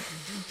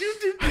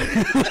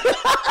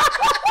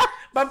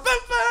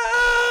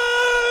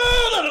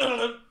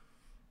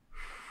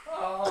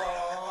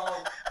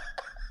 Oh.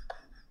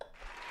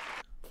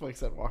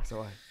 Flicks and walks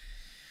away.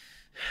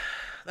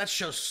 That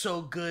show's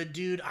so good,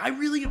 dude. I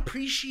really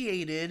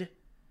appreciated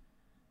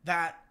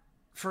that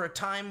for a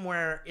time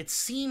where it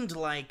seemed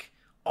like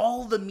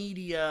all the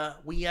media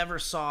we ever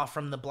saw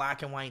from the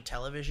black and white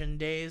television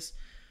days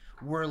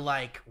were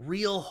like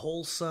real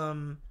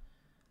wholesome,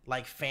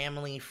 like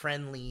family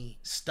friendly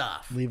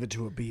stuff. Leave it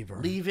to a beaver.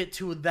 Leave it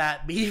to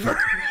that beaver.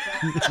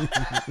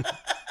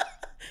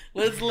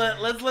 let's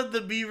let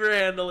the beaver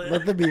handle it.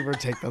 Let the beaver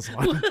take this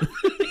one.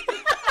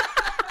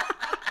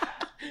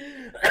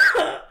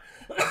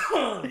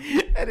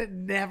 And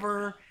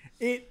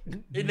It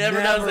never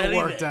does anything.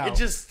 worked out. It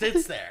just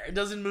sits there. It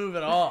doesn't move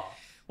at all.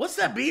 What's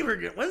that beaver?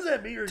 When's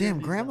that beaver? Damn, gonna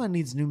do Grandma something?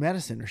 needs new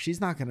medicine, or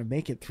she's not going to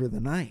make it through the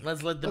night.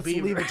 Let's let the Let's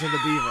beaver. leave it to the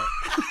beaver.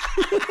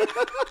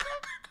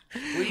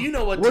 Well, you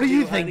know what What to do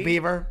you honey. think,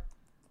 Beaver?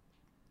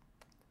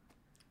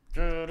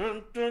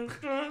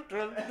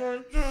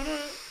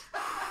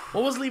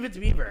 What was Leave It to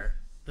Beaver?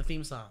 The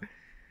theme song.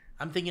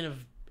 I'm thinking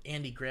of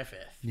Andy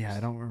Griffith. Yeah, I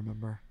don't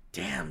remember.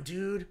 Damn,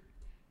 dude.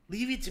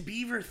 Leave It to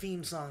Beaver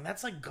theme song.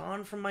 That's like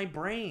gone from my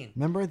brain.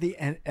 Remember at the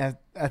end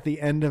at the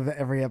end of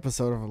every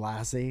episode of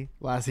Lassie?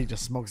 Lassie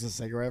just smokes a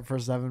cigarette for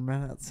 7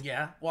 minutes.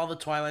 Yeah, while the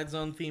Twilight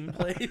Zone theme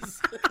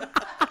plays.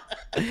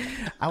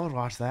 I would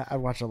watch that. I'd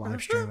watch a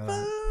live stream of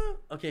that.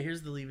 Okay,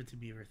 here's the Leave It to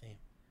Beaver theme.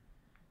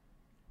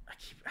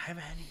 I have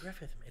Andy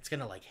Griffith. It's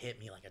gonna like hit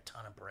me like a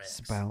ton of bricks.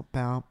 Spout,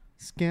 bow,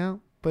 scout,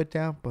 but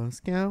down, bow,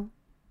 scout,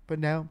 but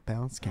down,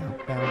 bow,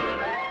 scout,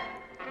 bow.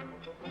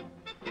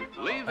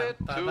 Leave it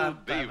to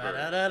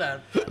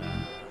Beaver.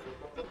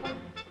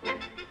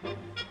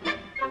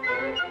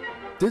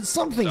 Did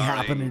something Starring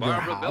happen in your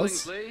Barbara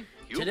house? Billingsley,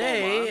 Hugh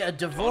Today, Beaumont, a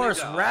divorce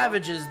Tony Dow.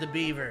 ravages the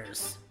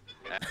beavers.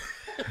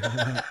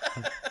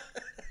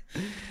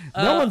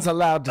 No one's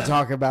allowed to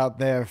talk about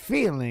their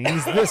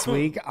feelings this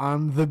week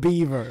on The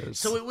Beavers.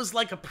 So it was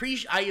like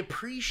I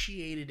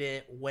appreciated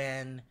it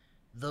when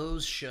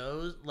those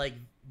shows, like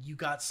you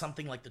got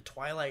something like the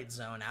Twilight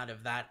Zone out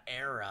of that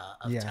era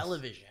of Yes.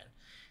 television,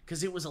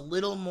 because it was a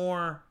little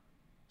more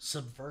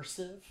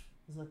subversive.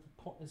 Is that the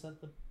point? Is that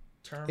the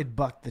term? It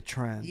bucked the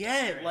trend.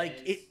 Yeah, There it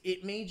like is.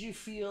 it made you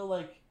feel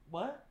like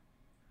what?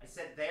 I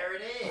said, there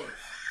it is.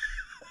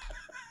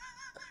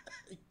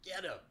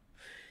 Get him,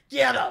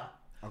 get him.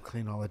 I'll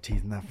clean all the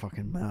teeth in that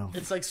fucking mouth.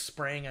 It's like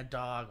spraying a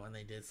dog when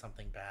they did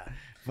something bad.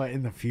 But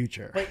in the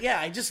future. But yeah,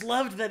 I just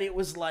loved that it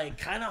was like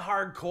kind of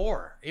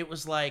hardcore. It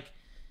was like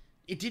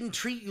it didn't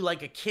treat you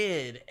like a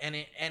kid,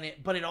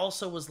 but it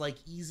also was like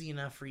easy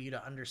enough for you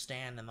to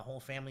understand, and the whole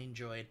family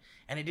enjoyed.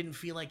 And it didn't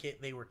feel like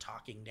they were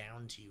talking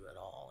down to you at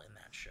all in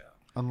that show.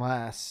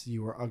 Unless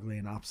you were ugly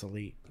and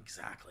obsolete.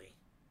 Exactly.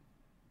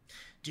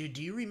 Dude,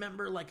 do you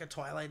remember like a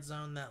Twilight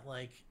Zone that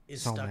like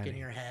is So stuck many. in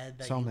your head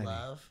that So you many.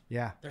 love?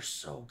 Yeah. They're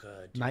so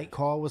good. Dude. Night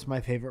Call was my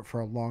favorite for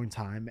a long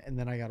time, and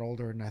then I got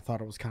older and I thought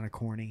it was kind of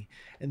corny.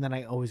 And then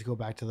I always go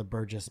back to the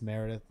Burgess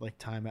Meredith, like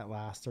Time at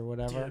Last or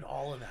whatever. Dude,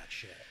 all of that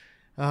shit.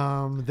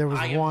 There was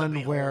I Am the one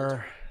Beholder.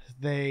 where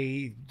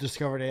they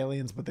discovered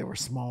aliens, but they were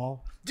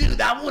small. Dude,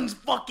 that one's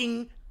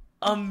fucking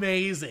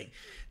amazing.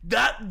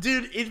 That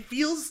dude, it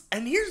feels.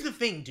 And here's the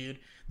thing, dude.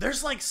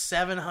 There's like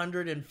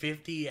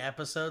 750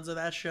 episodes of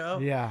that show.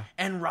 Yeah.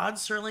 And Rod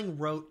Serling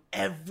wrote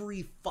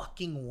every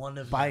fucking one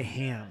of By them.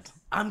 hand.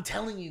 I'm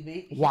telling you,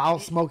 baby. While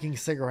smoking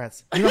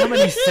cigarettes. You know how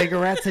many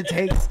cigarettes it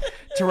takes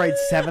to write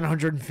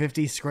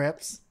 750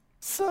 scripts?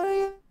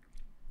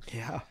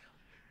 Yeah.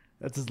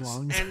 That's his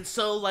lungs. And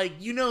so, like,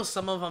 you know,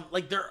 some of them,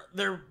 like,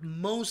 they're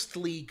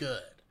mostly good,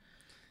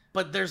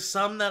 but there's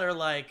some that are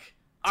like,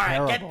 all right,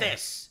 Terrible. get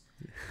this.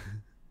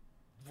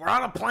 We're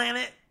on a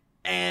planet,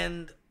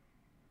 and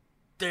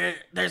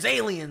there's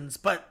aliens,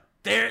 but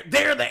they're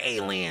the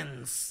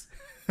aliens.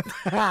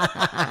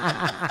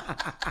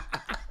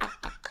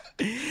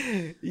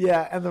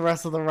 Yeah, and the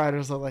rest of the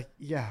writers are like,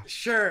 yeah.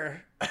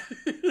 Sure.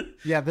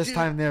 Yeah, this Dude,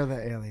 time they're the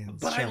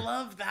aliens. But I sure.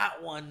 love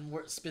that one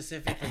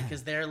specifically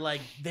because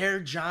they're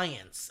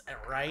giants,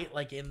 right?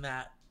 Like in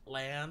that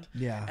land.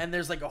 Yeah. And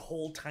there's like a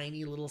whole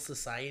tiny little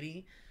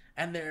society,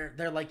 and they're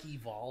like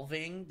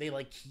evolving.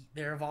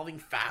 They're evolving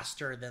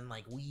faster than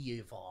like we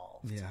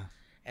evolved. Yeah.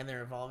 And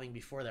they're evolving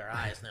before their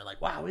eyes, and they're like,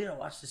 "Wow, we gotta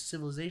watch this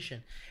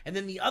civilization." And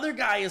then the other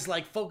guy is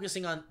like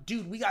focusing on,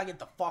 "Dude, we gotta get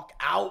the fuck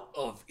out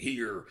of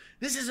here.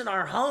 This isn't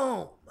our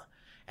home."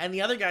 And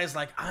the other guy's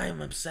like,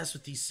 "I'm obsessed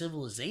with these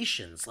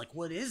civilizations. Like,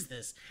 what is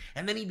this?"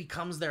 And then he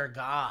becomes their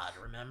god.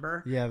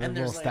 Remember? Yeah, the and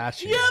little there's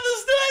statue. Yeah,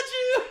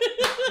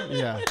 the statue.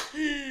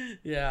 Yeah.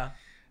 Yeah.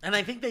 And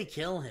I think they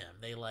kill him.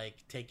 They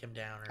like take him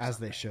down, or As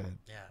something. they should.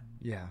 Yeah.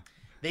 Yeah.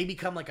 They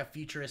become like a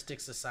futuristic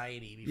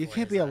society. You before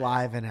can't his be eyes.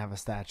 alive and have a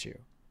statue.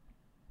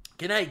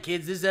 Good night,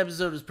 kids. This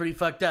episode was pretty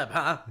fucked up,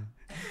 huh?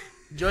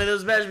 Enjoy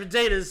those mashed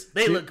potatoes.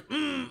 They look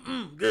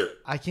good.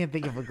 I can't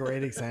think of a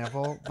great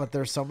example, but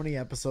there's so many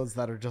episodes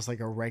that are just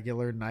like a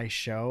regular nice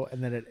show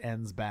and then it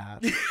ends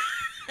bad.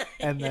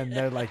 And then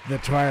they're like the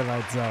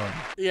Twilight Zone.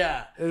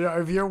 Yeah.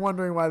 If you're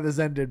wondering why this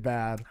ended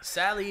bad,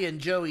 Sally and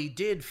Joey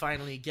did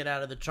finally get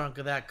out of the trunk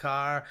of that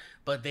car,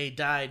 but they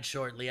died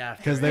shortly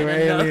after. because they were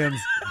And then-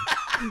 aliens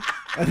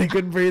and they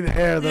couldn't breathe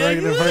air, the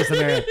regular person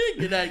air.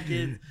 Good night,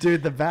 kids.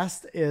 Dude, the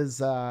best is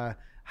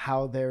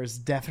how there's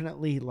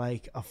definitely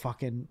like a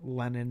fucking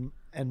Lennon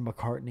and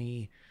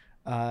McCartney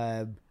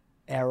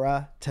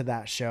era to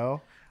that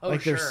show. Oh,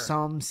 like there's sure.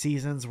 some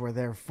seasons where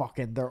they're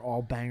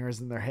all bangers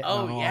and they're hitting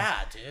on Oh, all. yeah,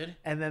 dude.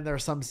 And then there are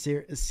some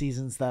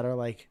seasons that are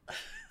like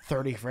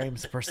 30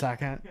 frames per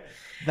second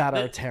that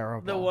are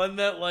terrible. The one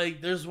that,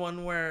 like, there's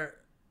one where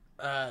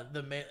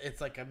it's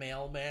like a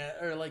mailman,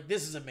 or like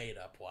this is a made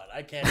up one.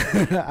 I can't.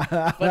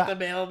 But the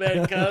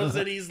mailman comes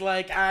and he's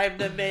like, "I'm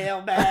the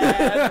mailman,"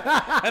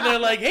 and they're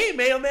like, "Hey,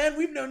 mailman,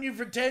 we've known you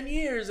for 10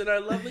 years in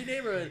our lovely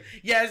neighborhood."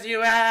 "Yes,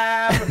 you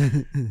have."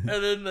 And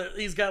then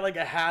he's got like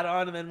a hat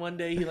on, and then one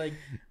day he like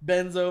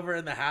bends over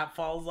and the hat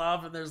falls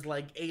off, and there's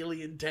like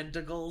alien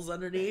tentacles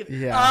underneath.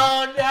 Yeah.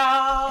 Oh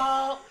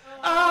no!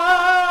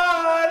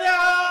 Oh no!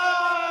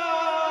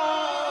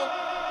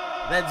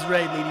 That's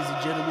right, ladies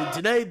and gentlemen.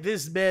 Tonight,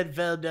 this man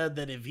found out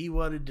that if he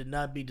wanted to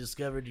not be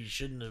discovered, he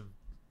shouldn't have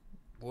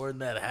worn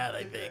that hat,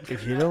 I think.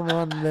 If you don't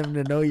want them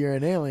to know you're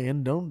an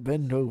alien, don't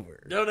bend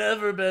over. Don't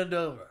ever bend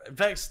over. In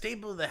fact,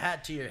 staple the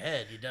hat to your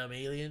head, you dumb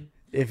alien.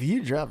 If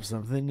you drop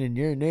something and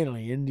you're an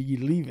alien, you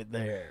leave it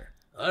there.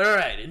 All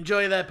right,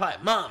 enjoy that pie.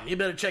 Mom, you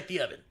better check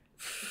the oven.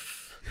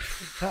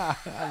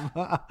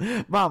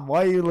 Mom,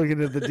 why are you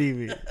looking at the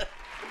TV?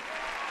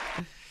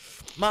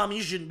 Mom,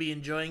 you shouldn't be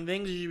enjoying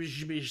things. You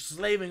should be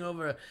slaving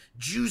over a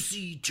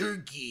juicy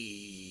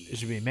turkey. You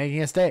should be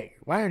making a steak.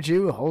 Why aren't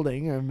you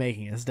holding or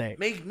making a steak?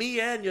 Make me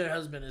and your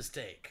husband a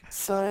steak.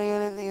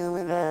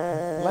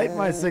 Light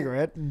my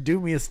cigarette and do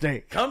me a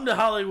steak. Come to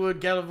Hollywood,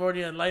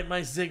 California, and light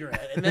my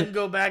cigarette, and then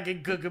go back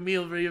and cook a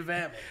meal for your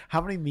family. How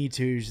many Me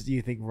Too's do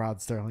you think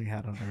Rod Sterling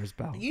had under his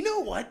belt? You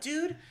know what,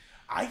 dude?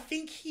 I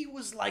think he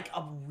was like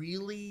a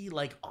really,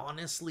 like,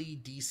 honestly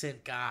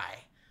decent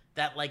guy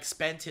that, like,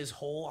 spent his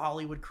whole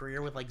Hollywood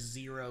career with, like,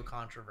 zero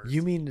controversy.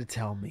 You mean to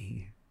tell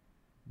me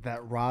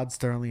that Rod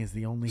Sterling is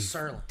the only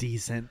Serling.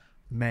 decent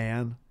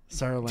man?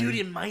 Serling. Dude,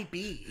 it might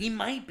be. He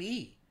might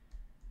be.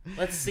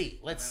 Let's see.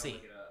 Let's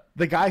see.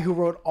 The guy who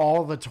wrote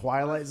all the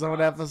Twilight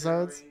Zone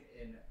episodes?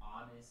 An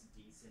honest,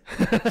 decent.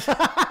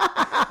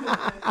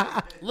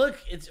 Look,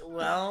 it's,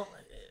 well,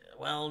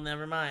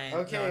 never mind. No,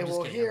 I'm just kidding,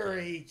 I'm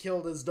kidding. he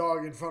killed his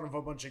dog in front of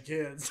a bunch of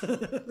kids.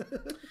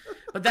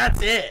 But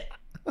that's it.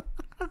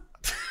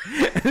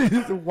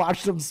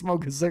 Watched him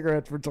smoke a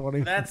cigarette for 20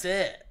 minutes. That's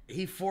it.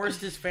 He forced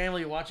his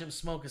family to watch him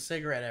smoke a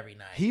cigarette every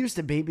night. He used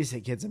to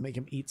babysit kids and make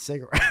them eat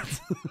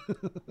cigarettes.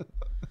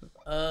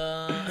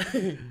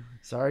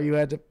 Sorry you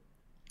had to...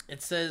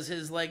 It says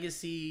his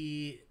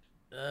legacy,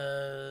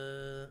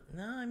 no,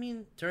 I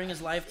mean, during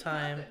his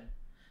lifetime.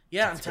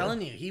 Yeah, I'm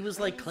telling you, he was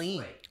like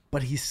clean.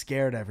 But he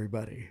scared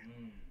everybody.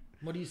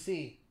 What do you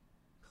see?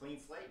 Clean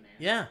slate, man.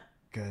 Yeah.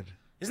 Good.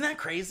 Isn't that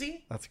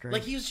crazy? That's great.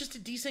 Like, he was just a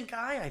decent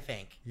guy, I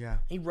think. Yeah.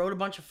 He wrote a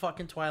bunch of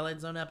fucking Twilight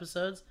Zone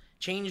episodes,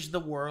 changed the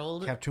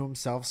world, Kept to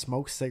himself,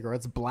 smoked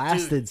cigarettes,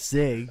 blasted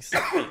cigs.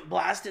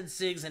 blasted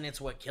cigs, and it's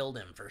what killed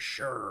him for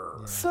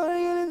sure.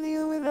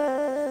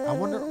 I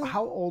wonder,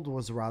 how old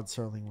was Rod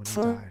Serling when he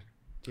died?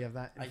 Do you have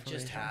that I information?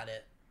 just had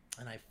it,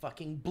 and I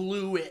fucking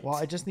blew it. Well,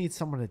 I just need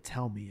someone to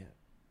tell me it.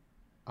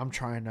 I'm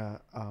trying to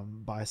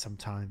buy some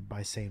time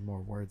by saying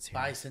more words here.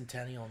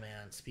 Bicentennial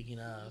man, speaking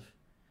of.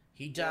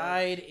 He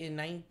died in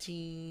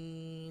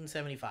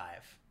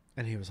 1975.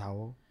 And he was how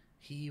old?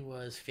 He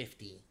was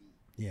 50.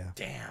 Yeah.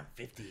 Damn,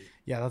 50.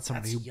 Yeah, that's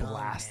somebody That's who young,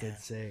 blasted man.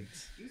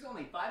 cigs. He was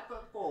only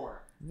 5'4".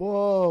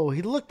 Whoa,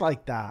 he looked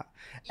like that.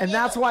 And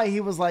that's why he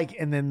was like,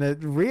 and then the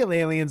real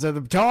aliens are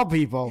the tall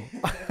people.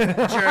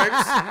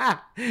 Jerks.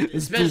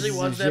 Especially Pieces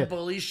ones of that shit.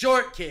 bully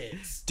short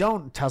kids.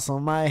 Don't tussle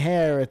my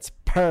hair, it's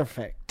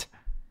perfect.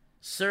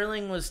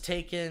 Serling was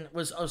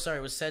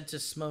said to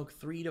smoke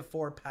 3 to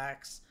 4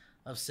 packs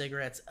of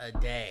cigarettes a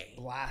day.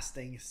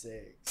 Blasting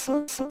cigs.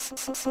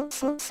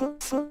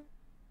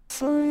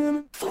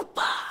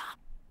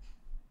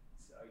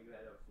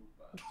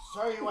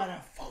 Sorry you had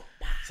a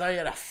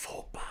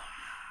faux pas.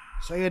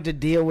 So you had to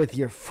deal with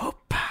your faux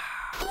pas.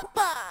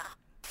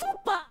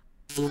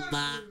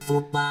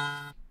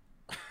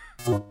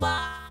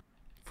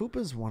 FUPA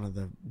is one of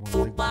the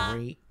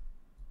great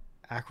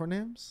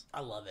acronyms I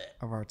love it.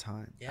 of our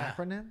time. Yeah.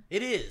 Acronym?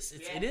 It is.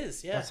 It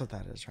is. Yeah. That's what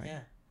that is, right? Yeah.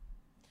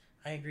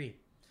 I agree.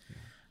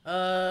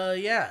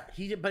 Yeah.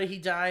 He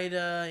died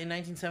in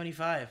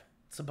 1975.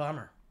 It's a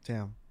bummer.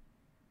 Damn.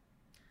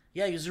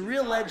 Yeah, he was a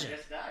real legend.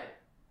 Just died.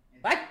 In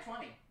What?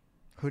 2020.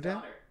 Who did?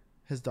 Daughter.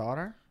 His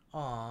daughter?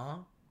 Aw.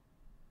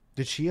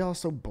 Did she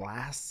also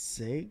blast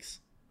cigs?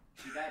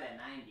 She died at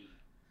 90.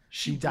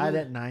 She died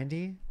at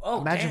 90?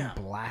 Oh, Imagine damn.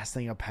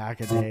 blasting a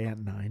pack a day at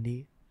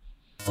 90.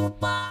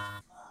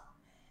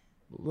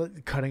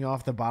 Cutting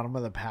off the bottom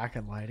of the pack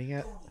and lighting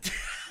it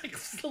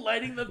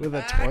Lighting the with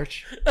pack. a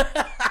torch.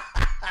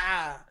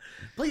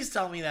 Please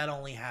tell me that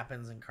only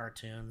happens in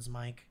cartoons,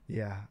 Mike.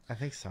 Yeah, I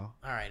think so. All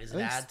right, is I it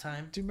think ad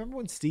time? Do you remember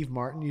when Steve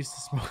Martin used to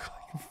smoke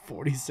like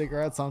 40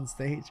 cigarettes on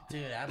stage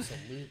Dude,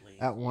 absolutely.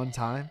 at one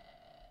time?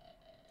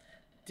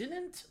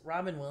 Didn't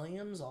Robin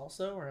Williams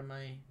also, or am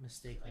I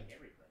mistaken?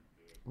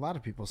 A lot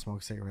of people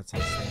smoke cigarettes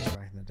on stage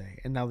back in the day.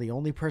 And now the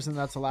only person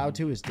that's allowed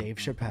to is Dave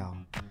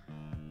Chappelle.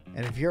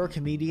 And if you're a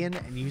comedian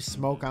and you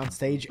smoke on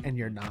stage and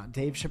you're not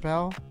Dave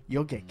Chappelle,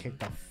 you'll get kicked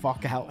the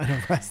fuck out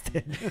and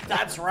arrested.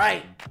 That's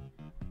right.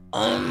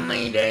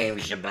 Only Dave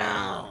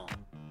Chappelle.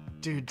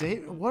 Dude,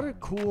 Dave, what a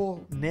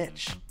cool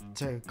niche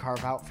to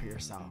carve out for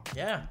yourself.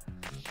 Yeah.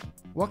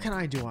 What can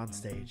I do on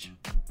stage?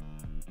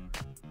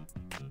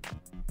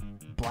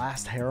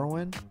 Blast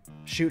heroin?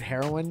 shoot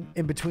heroin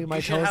in between my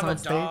You should toes have a on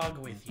stage? dog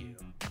with you.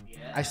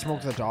 I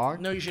smoke the dog?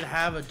 No, you should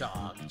have a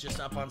dog just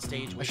up on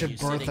stage with I should you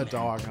birth sitting a there.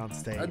 dog on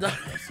stage. A dog.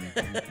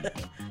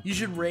 You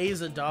should raise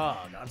a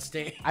dog on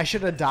stage. I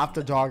should adopt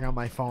a dog on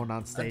my phone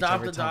on stage. Adopt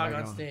every a time dog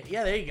I on go. stage.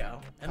 Yeah, there you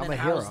go. And I'm then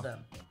a house hero. them.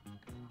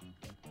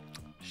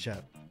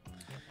 Shit.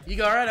 You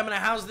go, all right, I'm going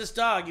to house this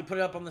dog. You put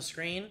it up on the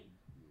screen.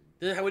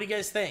 What do you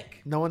guys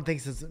think? No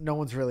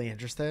one's really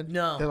interested.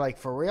 No. They're like,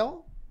 for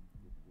real?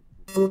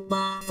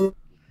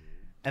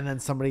 And then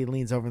somebody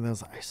leans over and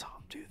goes, I saw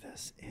him do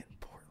this in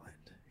Portland.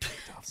 He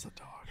adopts a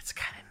dog. It's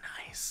kind of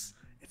nice.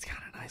 It's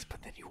kind of nice,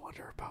 but then you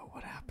wonder about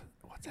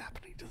what's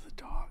happening to the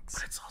dogs.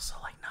 But it's also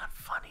like not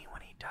funny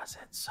when he does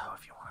it. So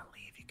if you want to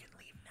leave, you can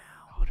leave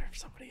now. I wonder if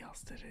somebody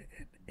else did it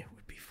and it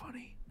would be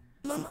funny.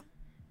 I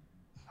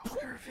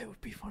wonder if it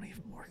would be funny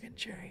if Morgan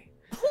Jerry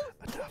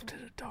adopted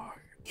a dog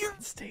on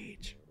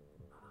stage.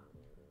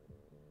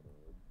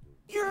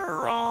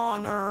 Your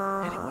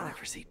Honor. Anyone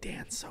ever see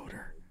Dan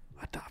Soder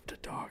adopt a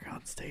dog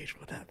on stage?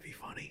 Would that be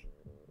funny?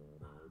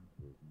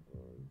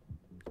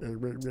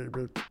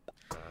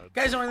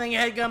 Guys, I want to thank you,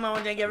 Headgum. I want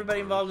to thank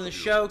everybody involved in the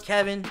show.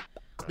 Kevin,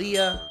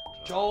 Leah,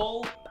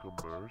 Joel,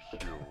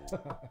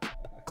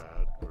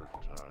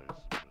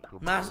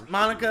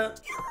 Monica.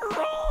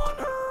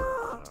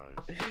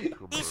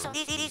 This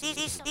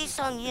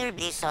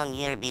song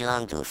here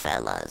belong to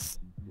fellas.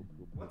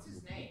 What's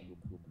his name?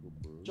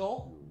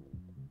 Joel?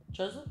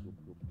 Joseph?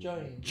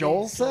 Joey.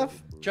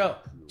 Joseph? Joe.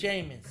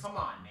 James. Come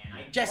on, man.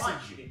 I Jesse. want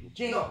you to.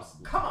 James. No,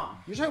 come on.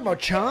 You're talking about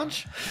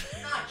Chonch?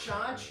 Not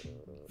Chonch.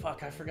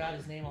 Fuck, I forgot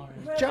his name already.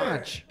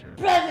 Chonch.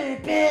 Brother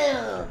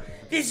Bill!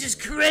 This is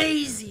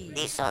crazy!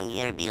 This song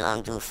here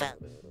belong to fellas.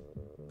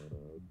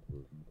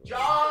 Josh!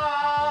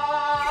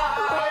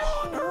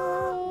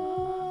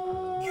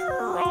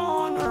 Your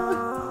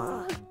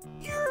Honor.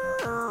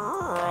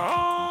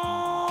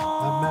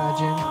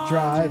 Imagine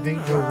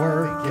driving to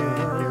work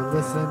and you're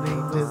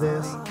listening to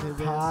this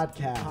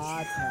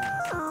podcast.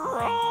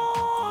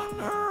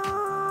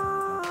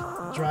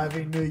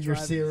 Driving to your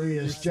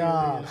serious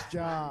job.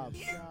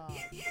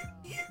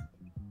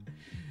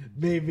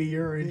 Maybe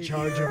you're in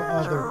charge of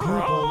other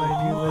people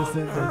and you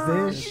listen to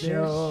this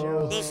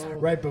show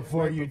right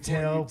before you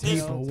tell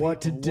people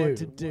what to do.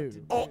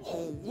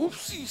 Uh-oh,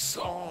 whoopsie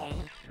song.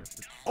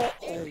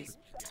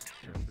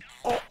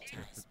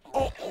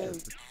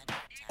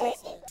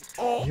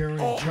 You're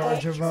in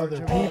charge of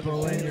other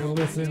people and you're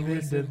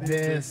listening to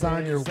this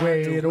on your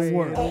way to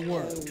work.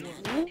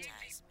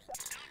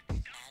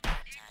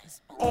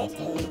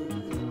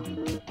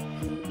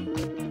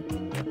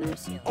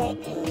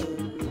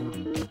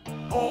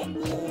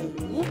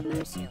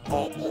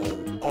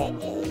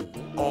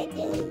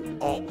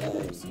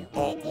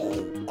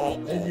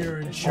 And you're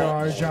in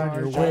charge on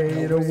your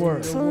way to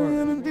work.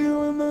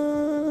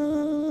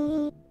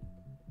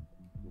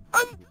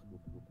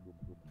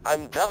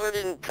 I'm covered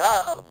in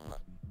cum.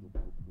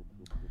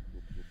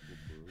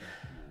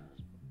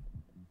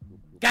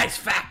 Guys,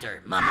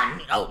 Factor!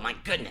 Oh my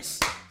goodness.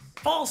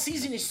 Fall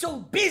season is so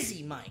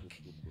busy,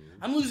 Mike.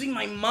 I'm losing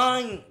my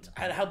mind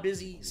at how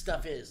busy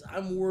stuff is.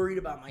 I'm worried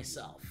about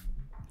myself.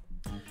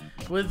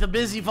 With the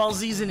busy fall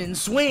season in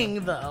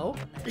swing, though,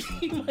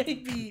 you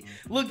might be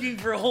looking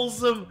for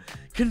wholesome,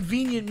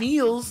 convenient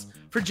meals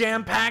for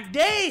jam-packed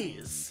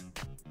days.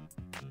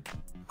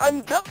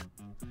 I'm covered.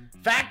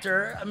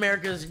 Factor,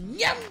 America's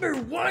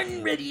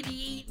 #1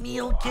 ready-to-eat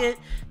meal kit,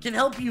 can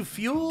help you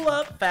fuel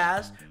up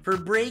fast for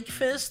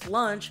breakfast,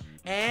 lunch,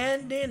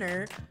 and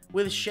dinner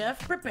with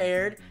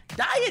chef-prepared,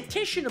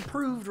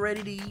 dietitian-approved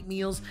ready-to-eat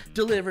meals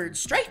delivered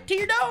straight to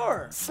your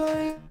door.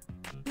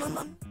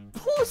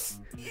 Puss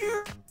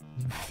here.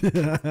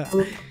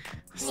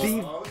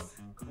 Steve, Close.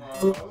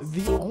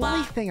 the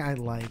only thing I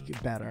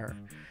like better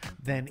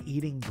than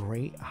eating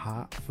great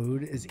hot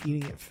food is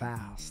eating it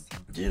fast.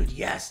 Dude,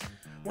 yes.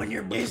 When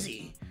you're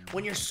busy,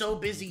 when you're so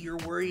busy, you're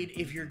worried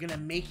if you're gonna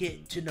make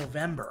it to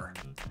November.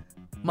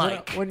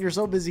 Mike, When you're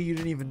so busy you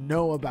didn't even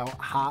know about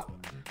hot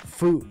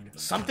food.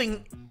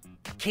 something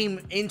came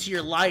into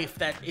your life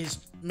that is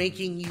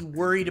making you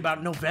worried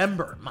about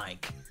November,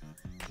 Mike.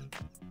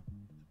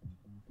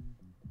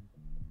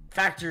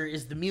 Factor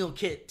is the meal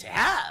kit to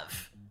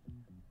have.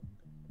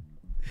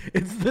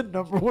 It's the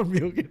 #1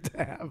 meal kit to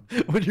have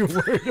when you're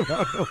worried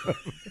about November.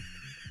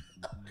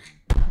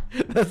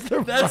 That's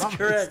their That's promise.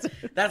 correct.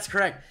 That's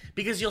correct.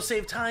 Because you'll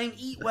save time,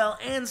 eat well,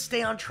 and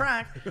stay on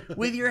track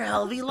with your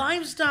healthy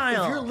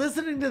lifestyle. If you're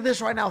listening to this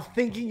right now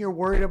thinking you're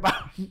worried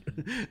about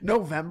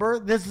November,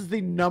 this is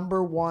the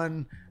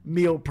 #1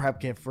 meal prep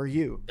kit for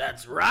you.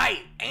 That's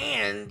right.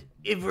 And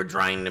if we're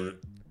trying to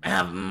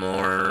have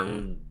more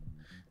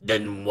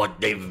than what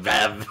they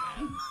have,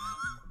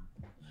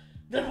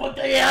 than what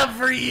they have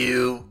for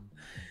you,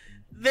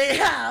 they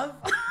have.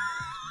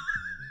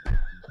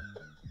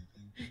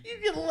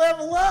 You can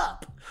level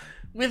up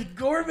with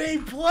Gourmet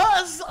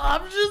Plus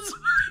options.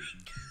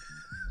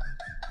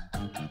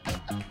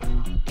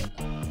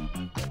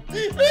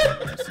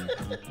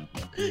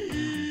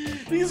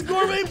 These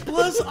Gourmet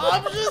Plus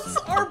options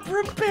are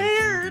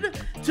prepared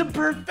to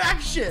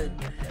perfection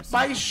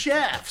by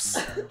chefs,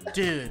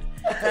 dude,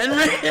 and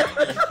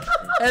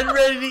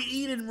ready to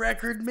eat in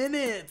record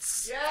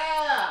minutes.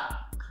 Yeah.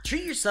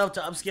 Treat yourself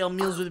to upscale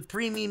meals with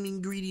premium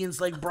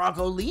ingredients like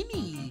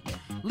broccolini,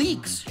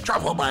 leeks,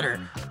 truffle butter,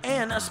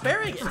 and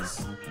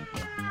asparagus.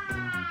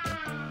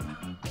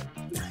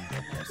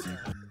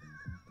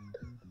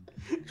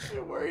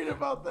 You're worried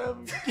about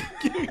them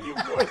giving you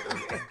more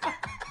than that.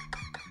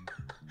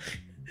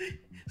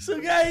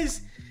 So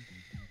guys,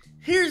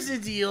 here's the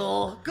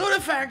deal. Go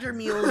to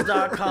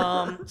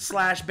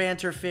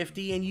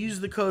factormeals.com/banter50 and use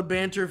the code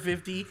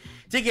banter50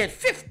 to get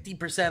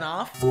 50%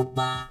 off.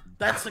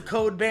 That's the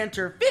code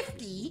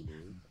banter50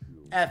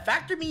 at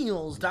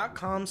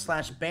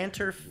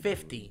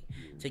factormeals.com/banter50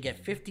 to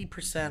get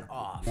 50%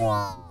 off.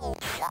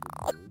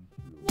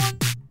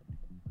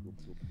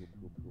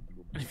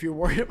 If you're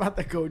worried about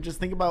the code, just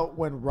think about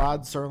when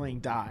Rod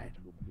Serling died.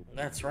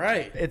 That's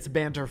right. It's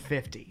Banter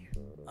 50.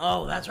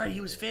 Oh, that's right.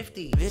 He was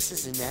 50. This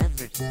is an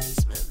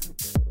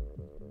advertisement.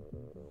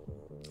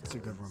 That's a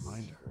good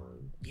reminder.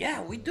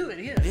 Yeah, we do it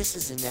here. This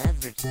is an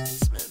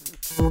advertisement.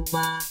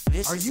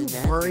 This Are is you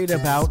an worried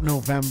about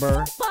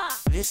November?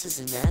 This is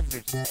an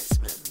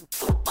advertisement.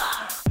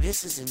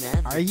 This is an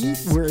advertisement. Are you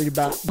worried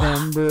about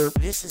November?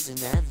 This is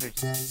an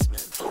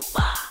advertisement.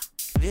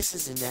 This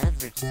is an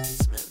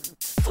advertisement.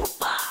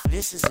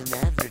 This is an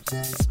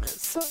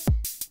advertisement.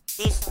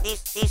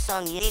 This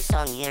song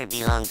here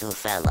belong to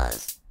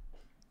fellas.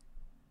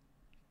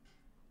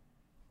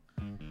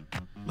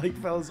 Like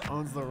Fellas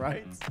owns the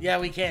rights? Yeah,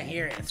 we can't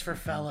hear it. It's for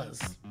fellas.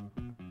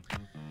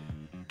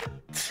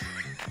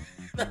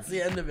 That's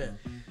the end of it.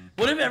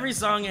 What if every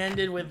song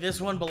ended with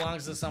 "This one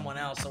belongs to someone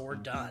else," so we're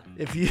done?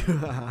 If you...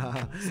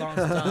 Song's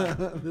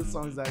done. This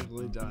song's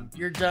actually done.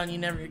 You're done. You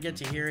never get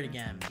to hear it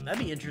again.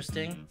 That'd be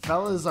interesting.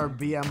 Fellas are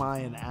BMI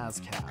and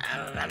ASCAP.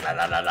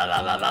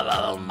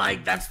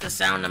 Mike, that's the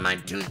sound of my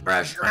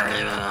toothbrush.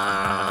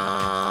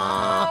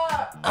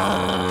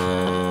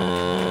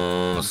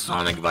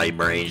 Sonic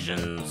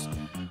vibrations.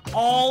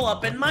 All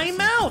up in my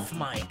mouth,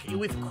 Mike,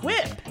 with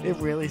Quip. It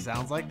really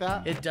sounds like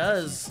that? It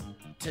does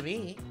to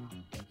me.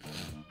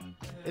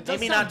 It does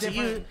Maybe sound not to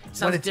you. different It when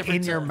sounds it's different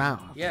in to, your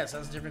mouth. Yeah, it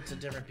sounds different to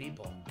different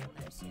people.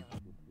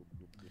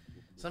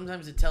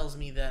 Sometimes it tells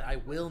me that I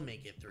will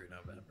make it through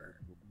November.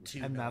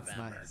 And that's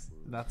nice.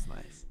 That's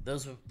nice.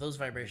 Those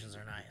vibrations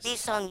are nice. This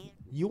song.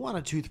 You want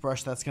a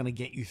toothbrush that's going to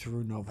get you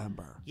through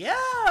November.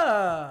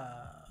 Yeah.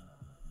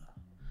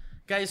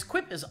 Guys,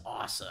 Quip is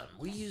awesome.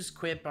 We use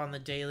Quip on the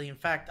daily. In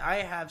fact,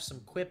 I have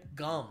some Quip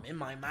gum in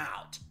my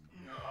mouth.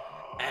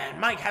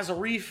 And Mike has a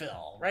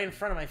refill right in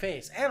front of my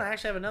face. And I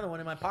actually have another one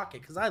in my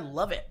pocket because I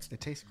love it. It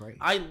tastes great.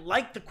 I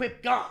like the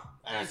Quip gum.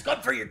 And it's good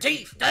for your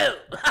teeth, too.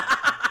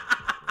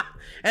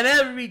 And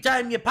every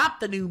time you pop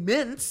the new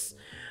mints,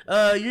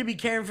 you'll be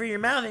caring for your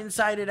mouth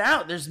inside and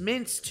out. There's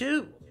mints,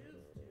 too.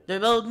 The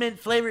bold mint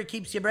flavor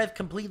keeps your breath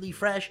completely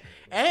fresh,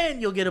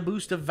 and you'll get a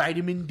boost of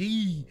vitamin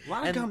D. A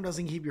lot of gum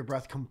doesn't keep your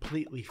breath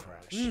completely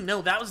fresh.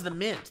 No, that was the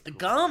mint. The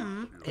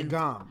gum.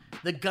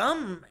 The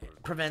gum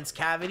prevents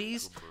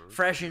cavities,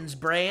 freshens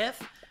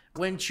breath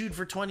when chewed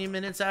for 20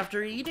 minutes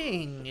after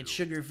eating. It's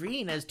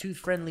sugar-free and has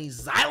tooth-friendly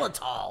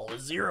xylitol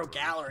with 0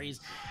 calories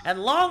and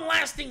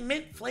long-lasting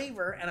mint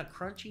flavor and a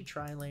crunchy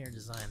tri-layer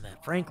design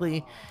that,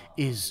 frankly,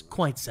 is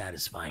quite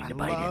satisfying to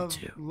bite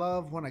into.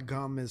 Love when a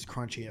gum is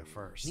crunchy at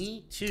first.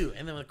 Me too.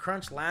 And then the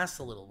crunch lasts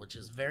a little, which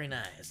is very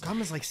nice. Gum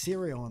is like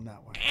cereal in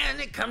that way. And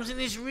it comes in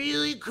this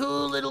really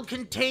cool little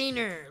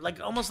container,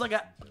 like almost like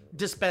a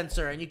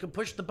dispenser, and you can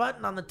push the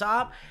button on the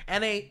top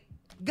and a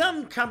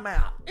gum come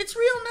out. It's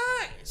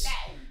real nice.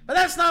 But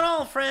that's not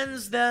all,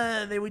 friends.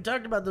 We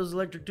talked about those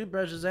electric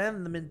toothbrushes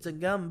and the mint and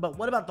gum, but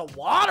what about the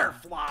water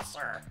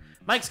flosser?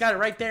 Mike's got it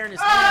right there in his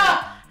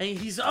hand, and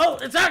it's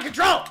out of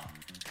control.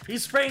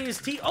 He's spraying his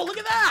teeth. Oh, look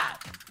at that.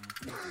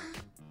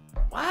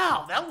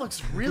 Wow, that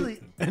looks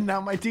really... And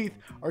now my teeth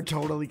are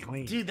totally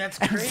clean. Dude, that's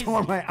And crazy. so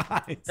are my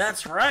eyes.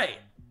 That's right.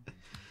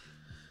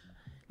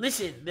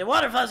 Listen, the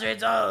water flosser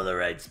hits all the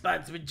right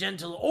spots with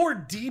gentle or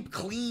deep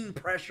clean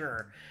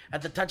pressure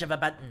at the touch of a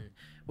button.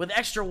 With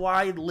extra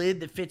wide lid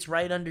that fits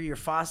right under your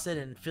faucet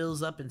and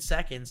fills up in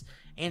seconds,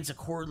 and it's a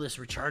cordless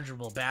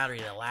rechargeable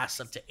battery that lasts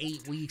up to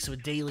 8 weeks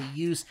with daily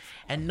use,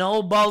 and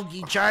no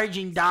bulky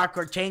charging dock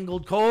or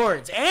tangled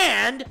cords.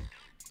 And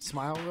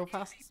smile real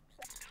fast.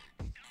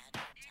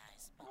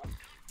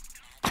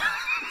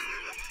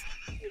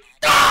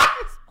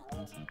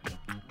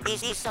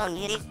 This song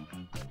here is.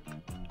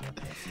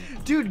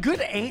 Dude,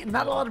 good aim.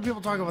 Not a lot of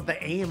people talk about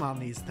the aim on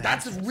these things.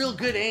 that's a real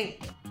good aim.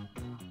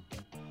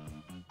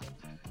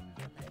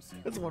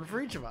 It's one for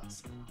each of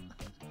us.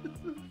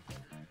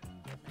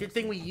 Good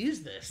thing we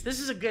use this. This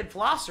is a good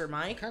flosser,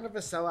 Mike. Kind of a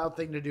sellout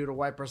thing to do to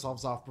wipe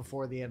ourselves off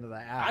before the end of the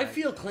ad. I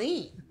feel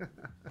clean.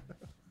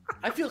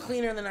 I feel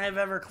cleaner than I've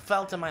ever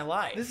felt in my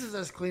life. This is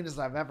as clean as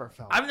I've ever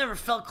felt. I've never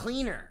felt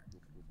cleaner.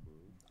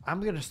 I'm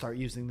going to start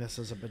using this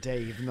as a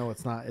bidet, even though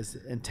it's not as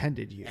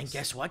intended use. And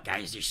guess what,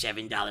 guys? There's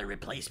 $7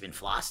 replacement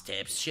floss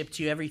tips shipped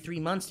to you every 3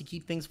 months to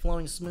keep things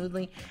flowing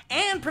smoothly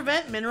and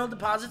prevent mineral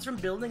deposits from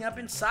building up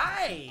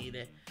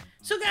inside.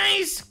 So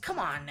guys, come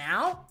on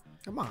now.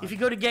 Come on. If you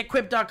go to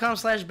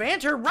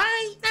getquip.com/banter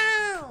right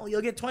now,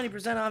 you'll get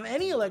 20% off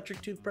any electric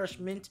toothbrush,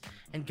 mint,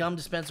 and gum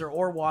dispenser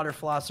or water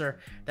flosser.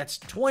 That's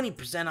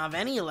 20% off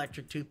any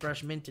electric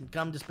toothbrush, mint, and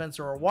gum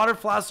dispenser or water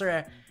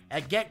flosser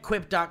at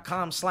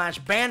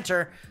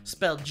getquip.com/banter,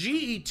 spelled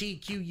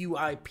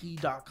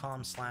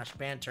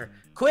GETQUIP.com/banter.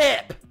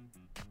 Quip,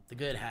 the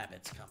good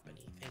habits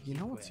company. Thank you. You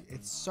know, Quip.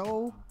 it's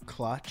so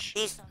clutch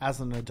as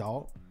an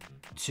adult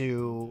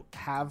to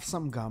have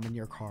some gum in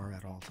your car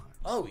at all times.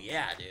 Oh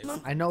yeah, dude.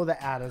 I know the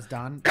ad is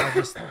done. I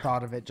just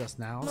thought of it just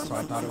now, so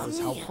I thought it was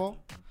helpful.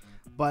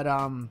 But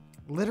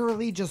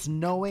literally just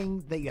knowing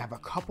that you have a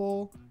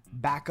couple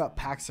backup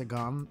packs of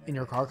gum in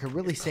your car could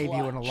really save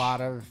you in a lot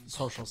of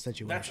social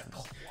situations.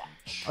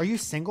 Are you a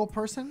single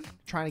person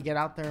trying to get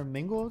out there and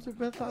mingle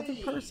with other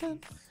person?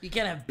 You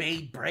can't have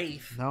Bade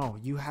Brave. No,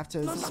 you have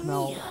to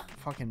smell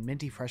fucking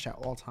minty fresh at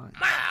all times.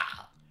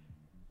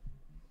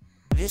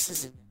 This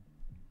is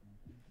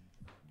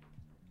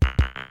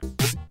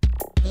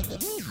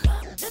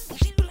that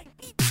pussy look like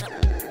pizza.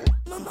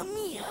 Mamma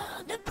mia,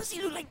 that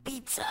pussy look like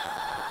pizza.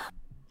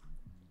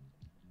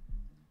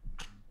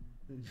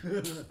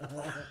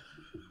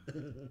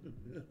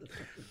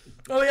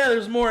 Oh yeah,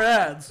 there's more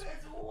ads.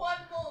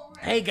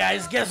 Hey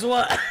guys, guess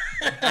what?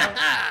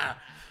 A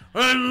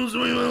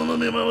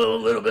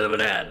little bit of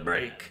an ad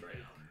break.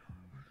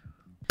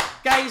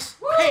 Guys,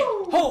 hey,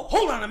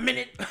 hold on a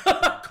minute.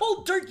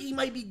 Cold turkey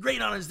might be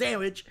great on a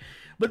sandwich,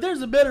 but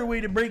there's a better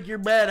way to break your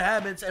bad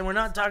habits, and we're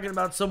not talking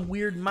about some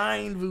weird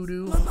mind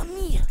voodoo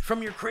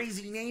from your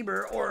crazy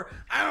neighbor, or,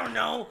 I don't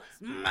know,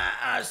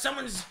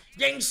 someone's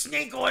getting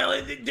snake oil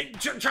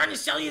trying to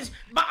sell you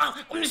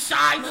on the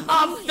side of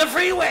the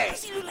freeway.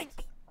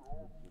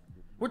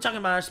 We're talking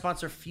about our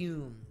sponsor,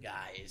 Fume,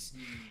 guys.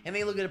 And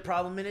they look at a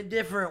problem in a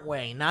different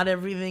way. Not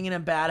everything in a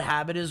bad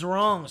habit is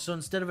wrong. So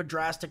instead of a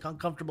drastic,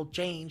 uncomfortable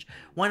change,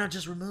 why not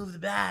just remove the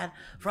bad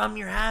from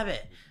your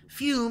habit?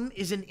 Fume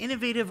is an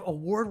innovative,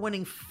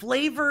 award-winning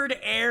flavored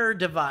air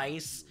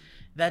device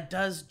that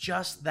does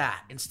just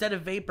that. Instead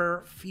of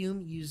vapor,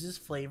 Fume uses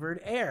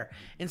flavored air.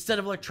 Instead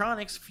of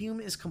electronics,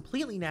 Fume is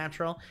completely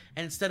natural.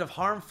 And instead of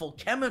harmful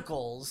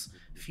chemicals,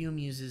 Fume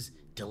uses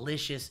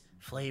delicious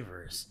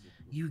flavors.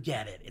 You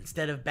get it.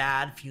 Instead of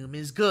bad, Fume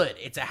is good.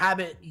 It's a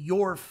habit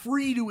you're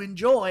free to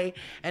enjoy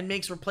and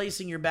makes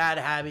replacing your bad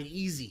habit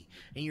easy.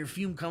 And your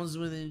Fume comes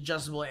with an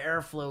adjustable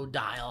airflow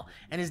dial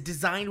and is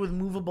designed with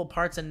movable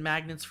parts and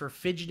magnets for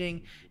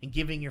fidgeting and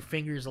giving your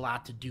fingers a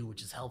lot to do,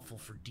 which is helpful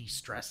for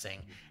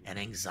de-stressing and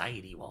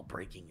anxiety while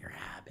breaking your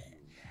habit.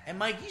 And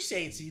Mike, you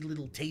say it's a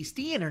little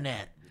tasty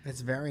internet.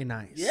 It's very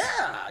nice.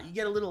 Yeah, you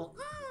get a little...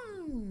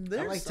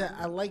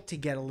 I like to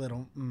get a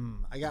little.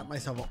 I got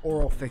myself an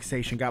oral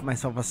fixation. Got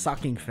myself a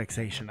sucking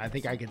fixation. I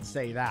think I can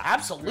say that.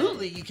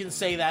 Absolutely, you can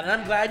say that, and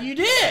I'm glad you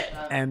did.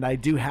 And I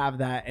do have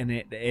that, and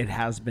it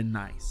has been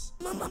nice.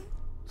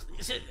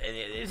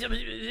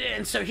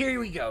 And so here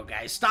we go,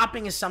 guys.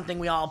 Stopping is something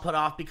we all put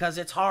off because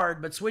it's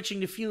hard, but switching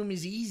to Fume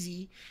is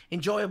easy,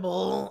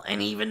 enjoyable,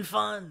 and even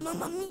fun.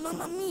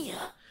 Mamma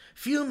mia.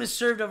 Fume has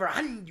served over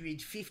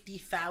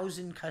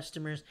 150,000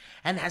 customers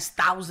and has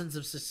thousands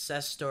of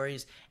success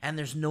stories, and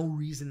there's no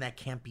reason that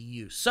can't be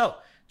you. So,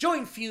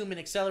 join Fume in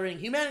accelerating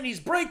humanity's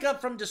breakup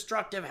from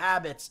destructive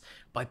habits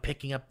by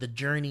picking up the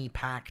Journey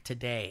Pack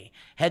today.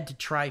 Head to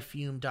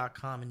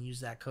tryfume.com and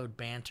use that code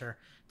BANTER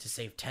to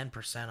save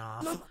 10%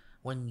 off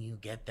when you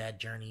get that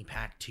Journey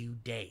Pack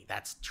today.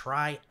 That's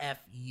tryfum.com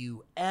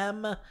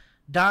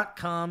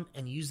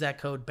and use that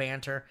code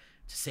BANTER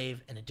to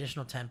save an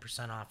additional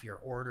 10% off your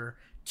order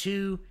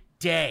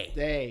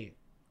today.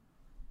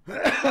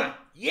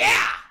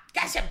 Yeah!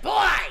 That's a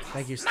boy!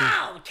 Thank you, Steve.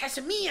 Now,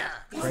 Casamia!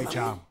 Great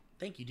job.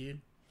 Thank you,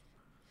 dude.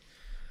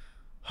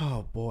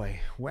 Oh boy,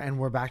 and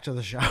we're back to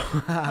the show.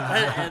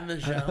 End the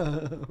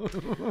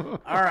show.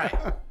 All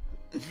right.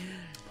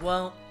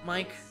 Well,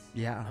 Mike,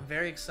 Yeah. I'm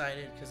very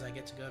excited because I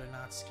get to go to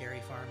Knott's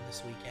Scary Farm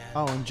this weekend.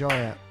 Oh, enjoy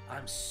it.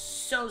 I'm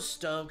so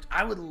stoked.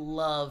 I would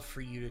love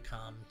for you to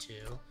come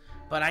too,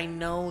 but I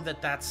know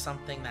that that's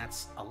something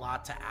that's a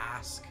lot to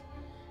ask.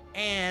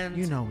 And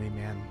You know me,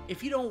 man.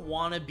 if you don't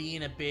want to be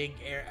in a big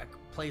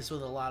place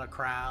with a lot of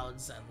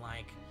crowds and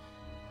like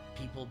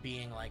people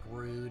being like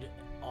rude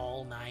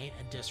all night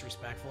and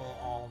disrespectful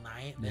all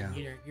night, then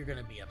you're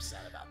gonna be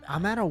upset about that.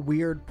 I'm at a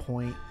weird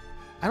point.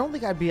 I don't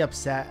think I'd be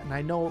upset, and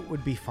I know it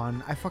would be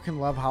fun. I fucking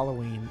love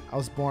Halloween. I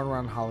was born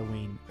around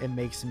Halloween. It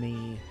makes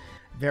me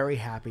very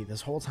happy.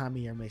 This whole time of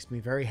year makes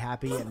me very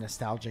happy and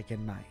nostalgic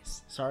and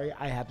nice. Sorry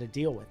I had to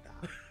deal with that.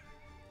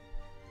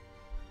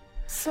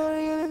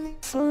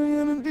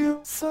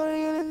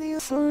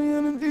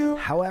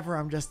 However,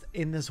 I'm just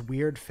in this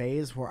weird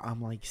phase where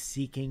I'm like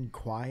seeking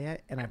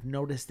quiet, and I've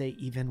noticed it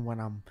even when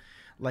I'm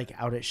like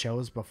out at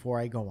shows. Before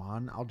I go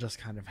on, I'll just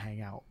kind of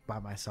hang out by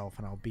myself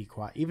and I'll be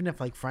quiet. Even if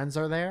like friends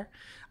are there,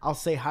 I'll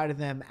say hi to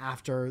them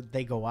after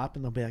they go up,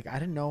 and they'll be like, I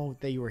didn't know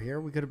that you were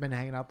here. We could have been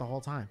hanging out the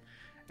whole time.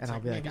 And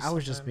I'll be like, I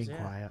was just being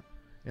quiet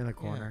in the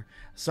corner.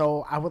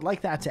 So I would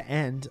like that to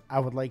end. I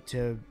would like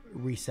to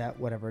reset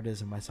whatever it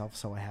is in myself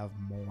so I have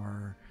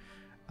more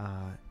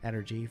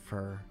energy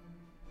for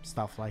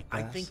stuff like this.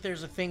 I think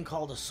there's a thing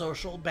called a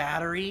social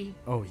battery.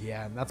 Oh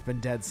yeah, and that's been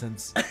dead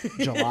since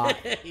July.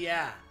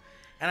 Yeah.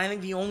 And I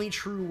think the only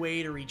true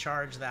way to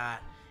recharge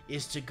that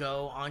is to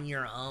go on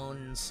your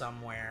own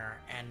somewhere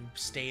and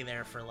stay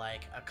there for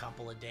like a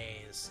couple of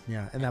days.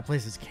 Yeah, and that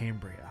place is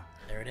Cambria.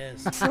 There it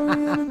is.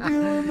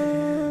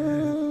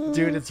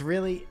 Dude, it's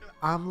really,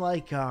 I'm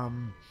like,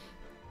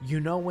 you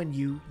know when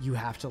you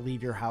have to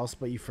leave your house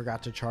but you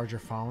forgot to charge your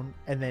phone,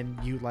 and then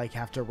you like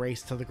have to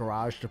race to the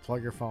garage to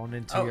plug your phone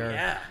into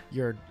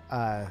your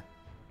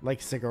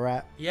like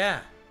cigarette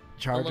Yeah.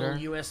 charger. A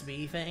little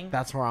USB thing.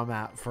 That's where I'm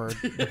at for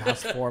the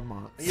past 4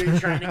 months. You're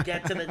trying to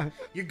get to the.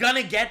 You're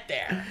gonna get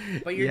there,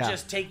 but you're Yeah.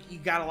 just You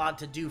got a lot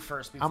to do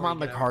first. Before I'm on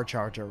you the get car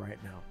charger right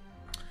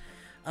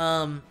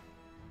now.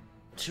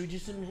 Should we do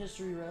some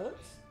history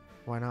roads?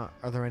 Why not?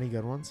 Are there any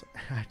good ones?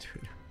 I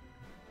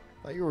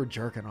thought you were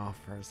jerking off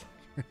first.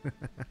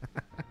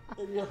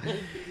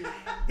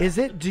 Is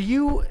it?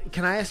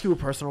 Can I ask you a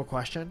personal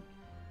question?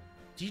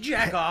 Do you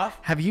jack off?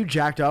 Have you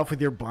jacked off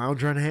with your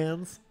boundary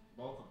hands?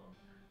 Both of them.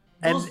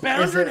 And Those is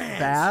boundary it hands.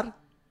 bad?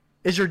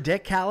 Is your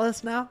dick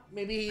callous now?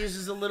 Maybe he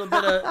uses a little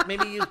bit of.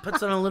 Maybe he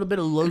puts on a little bit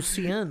of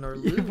lotion or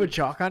You lube. put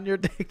chalk on your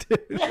dick,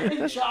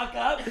 too? Shock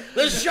up.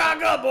 Let's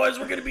shock up, boys.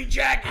 We're gonna be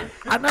jacking.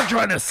 I'm not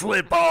trying to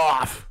slip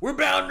off. We're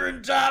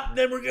bounding top,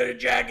 then we're gonna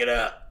jack it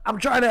up. I'm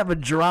trying to have a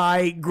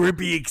dry,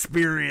 grippy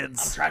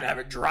experience. Trying to have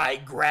a dry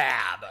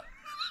grab.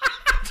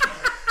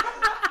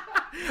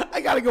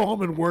 I gotta go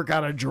home and work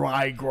on a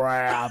dry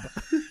grab.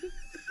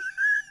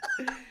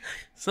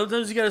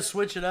 Sometimes you gotta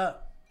switch it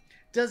up.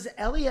 Does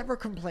Ellie ever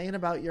complain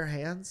about your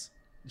hands?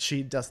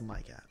 She doesn't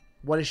like it.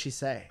 What does she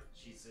say?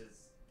 She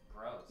says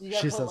gross. You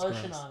gotta She put says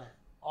lotion gross. on it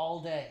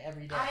all day,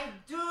 every day. I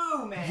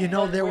do, man. You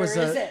know, But there was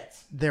where is a it?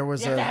 there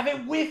was You have to have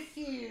a it with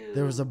you.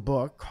 there was a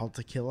book called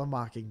To Kill a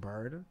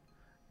Mockingbird,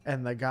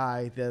 and the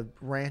guy, the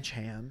ranch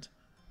hand,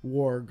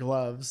 wore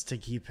gloves to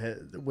keep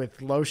it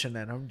with lotion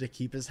in them to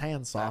keep his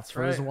hands soft That's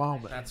for his right.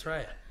 woman. That's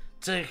right.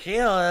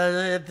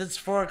 Tequila. It's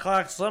 4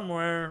 o'clock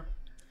somewhere.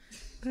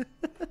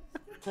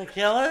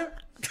 Tequila.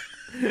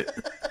 There's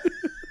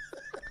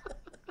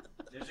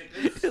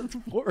a good It's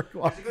 4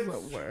 o'clock There's a good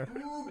somewhere.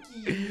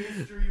 spooky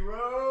history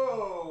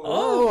road.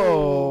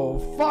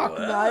 Oh, fuck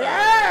my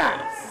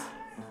ass!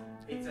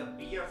 It's a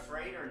be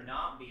afraid or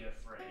not be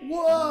afraid.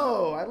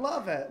 Whoa, I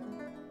love it.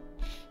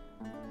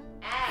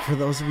 For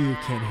those of you who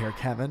can't hear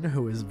Kevin,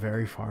 who is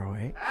very far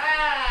away,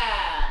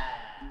 Ah!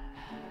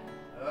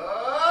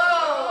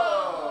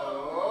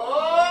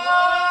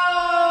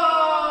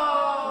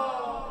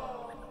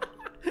 Oh!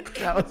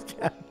 that was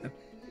Kevin.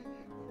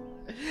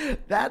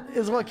 That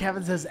is what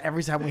Kevin says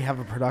every time we have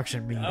a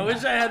production meeting. I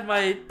wish I had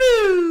my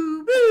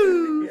boo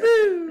boo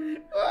boo.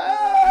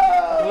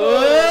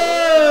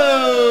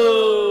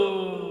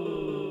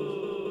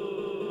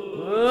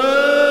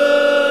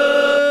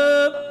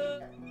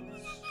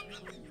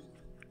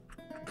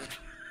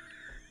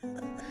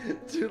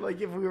 Dude,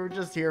 like if we were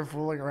just here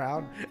fooling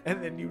around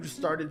and then you just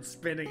started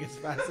spinning as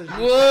fast as you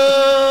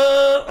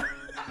Whoa!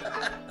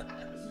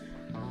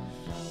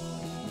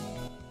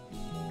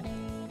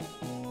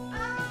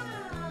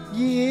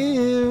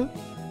 You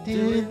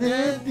doing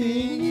that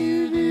thing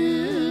you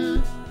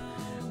do,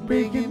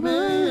 breaking my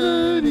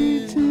heart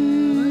in two.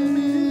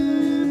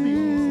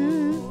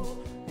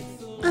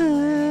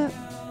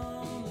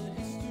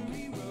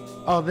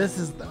 Oh, this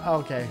is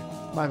okay.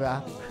 My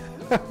bad.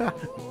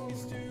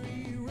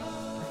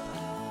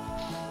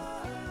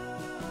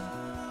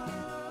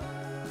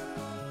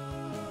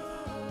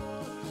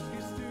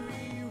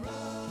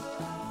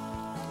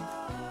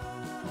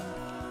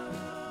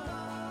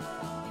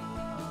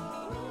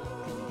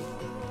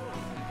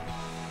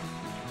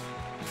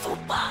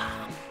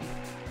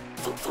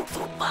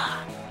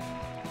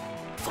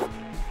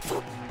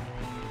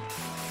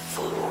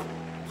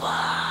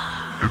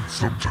 And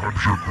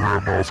sometimes your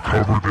grandma's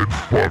covered in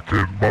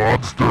fucking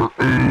monster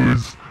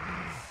ooze.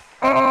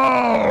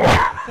 Oh!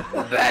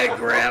 That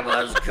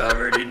grandma's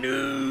covered in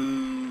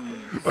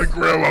ooze. My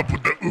grandma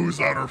put the ooze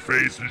on her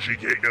face and she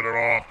can't get it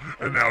off.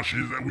 And now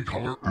we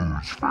call her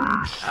Ooze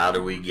Face. How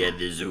do we get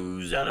this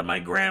ooze out of my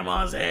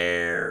grandma's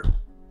hair?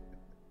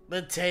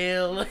 The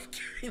tail,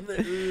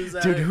 the ooze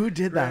out Dude, of who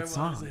did that grandma's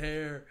song?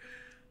 Hair.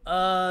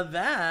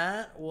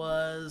 That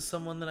was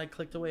someone that I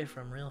clicked away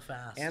from real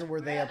fast. And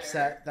were they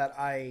upset that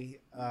I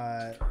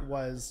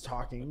was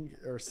talking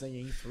or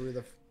singing through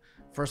the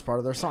first part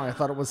of their song? I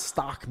thought it was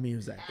stock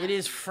music. It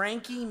is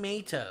Frankie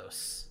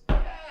Matos.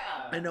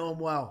 I know him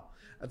well.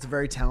 That's a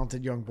very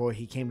talented young boy.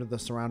 He came to the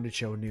Surrounded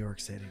show in New York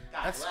City.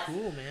 That's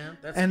cool, man.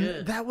 That's And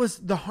good. that was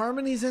the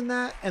harmonies in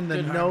that and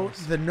Good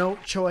harmonies. the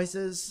note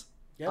choices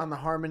Yep. on the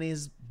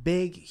harmonies.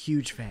 Big,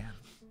 huge fan.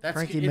 That's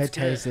Frankie good. It's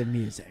Matos good. in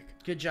music.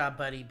 Good job,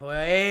 buddy boy.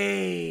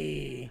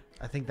 Hey.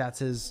 I think that's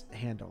his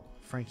handle.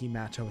 Frankie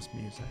Matos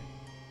Music.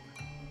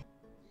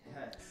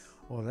 Yes.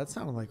 Oh, that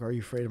sounded like Are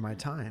You Afraid of My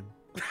Time?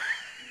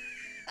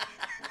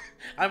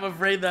 I'm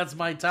afraid that's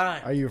my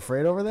time. Are you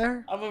afraid over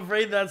there? I'm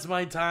afraid that's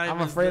my time.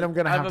 I'm afraid I'm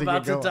gonna have to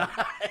about get going.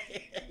 die.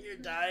 You're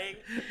dying.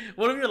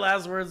 One of your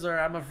last words are,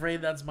 "I'm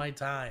afraid that's my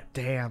time."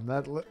 Damn,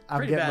 I'm Pretty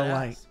getting the badass.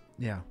 light.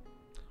 Yeah.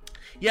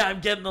 Yeah, I'm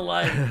getting the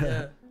light.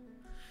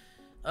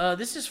 Yeah.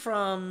 This is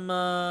from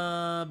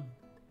I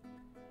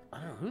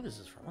don't know who this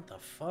is from. What the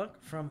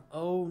fuck? From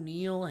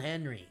O'Neil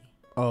Henry.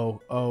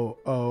 O'Neil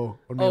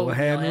O'Neil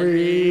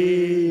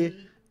Henry.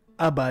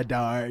 Abba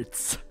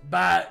darts.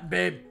 Bye,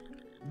 babe.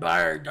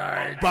 Bye,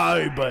 darts.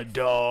 Bye,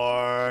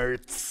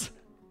 darts.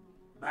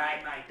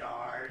 Bye, my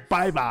darts.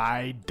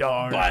 Bye,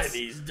 darts. Buy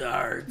these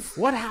darts.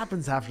 What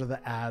happens after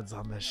the ads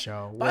on this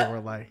show where we're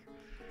like,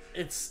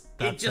 It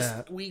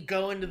we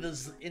go into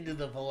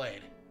the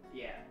void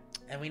Yeah.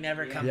 and we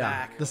never come yeah,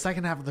 back. the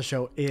second half of the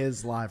show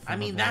is live. From I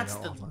mean, the that's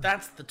void all the time.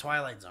 that's the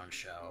Twilight Zone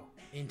show,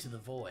 Into the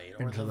Void,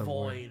 or Into the the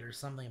void, Void. or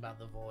something about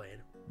the void.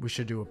 We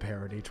should do a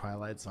parody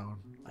Twilight Zone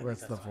I where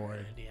think it's the that's a great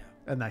void, idea.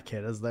 and that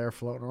kid is there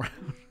floating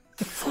around.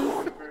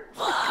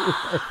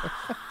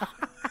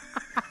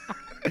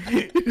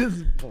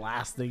 Just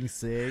blasting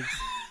cigs.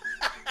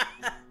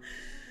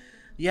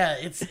 Yeah,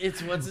 it's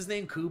what's his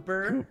name,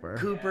 Cooper. Cooper.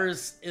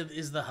 Cooper's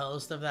is the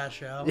host of that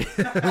show.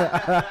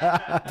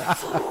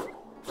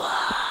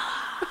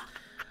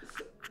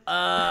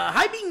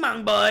 Hi, Bing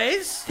Bong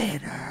boys.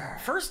 Dinner.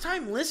 First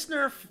time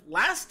listener,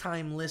 last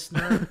time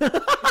listener.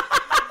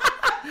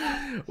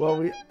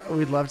 Well,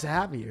 we'd love to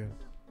have you,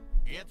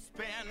 It's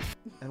been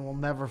and we'll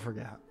never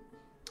forget.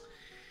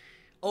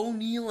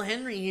 O'Neil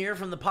Henry here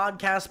from the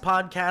podcast.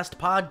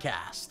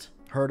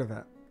 Heard of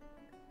it?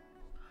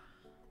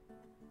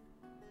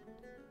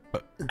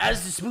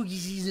 As the spooky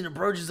season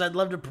approaches, I'd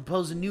love to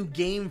propose a new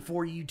game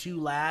for you two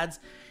lads.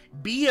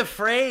 Be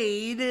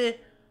afraid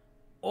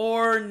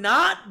or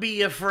not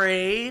be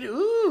afraid.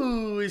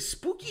 Ooh,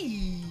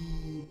 spooky.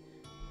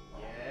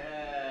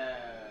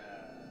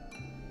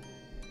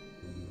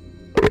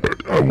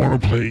 I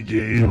want to play a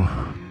game.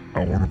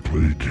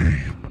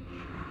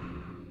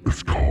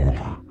 It's called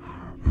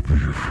Be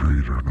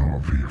Afraid or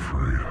Not Be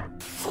Afraid.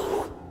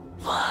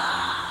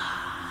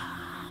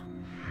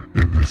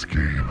 In this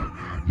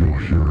game, you'll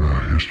hear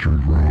a history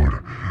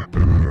road, and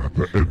then at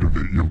the end of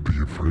it, you'll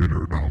be afraid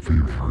or not be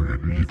afraid.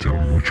 And you tell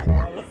me which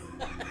one.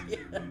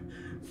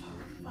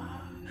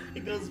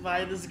 It goes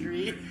by the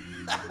screen.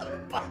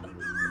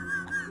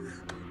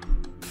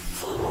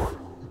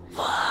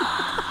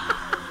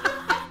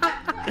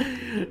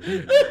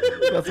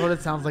 That's what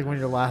it sounds like when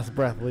your last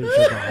breath leaves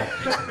your body.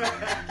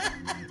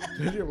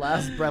 When your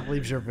last breath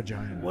leaves your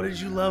vagina. What did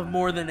you love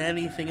more than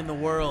anything in the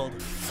world?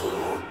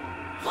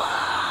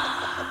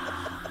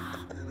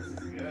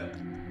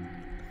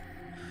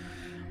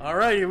 All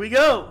right, here we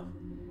go.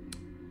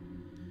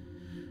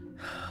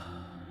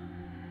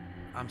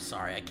 I'm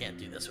sorry, I can't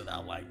do this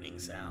without lightning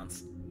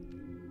sounds.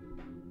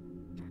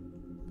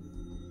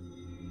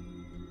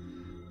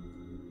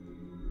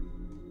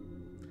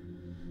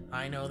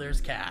 I know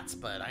there's cats,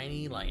 but I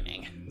need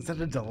lightning. Is that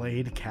a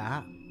delayed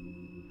cat?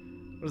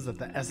 What is it,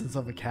 the essence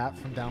of a cat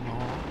from down the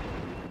hall?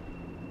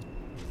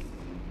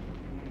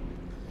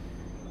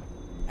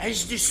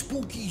 As the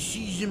spooky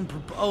season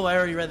oh, I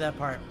already read that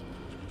part.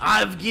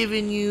 I've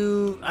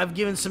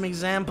given some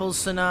example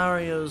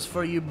scenarios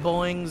for your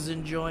Boing's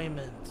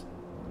enjoyment.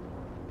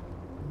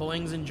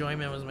 Boing's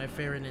Enjoyment was my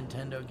favorite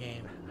Nintendo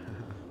game.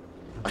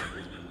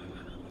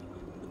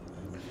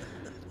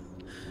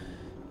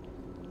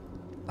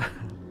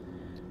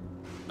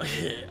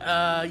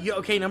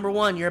 Okay, number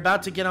one, you're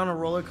about to get on a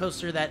roller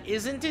coaster that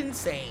isn't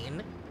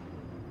insane,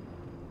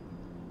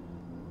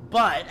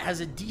 but has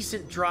a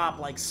decent drop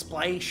like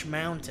Splash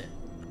Mountain.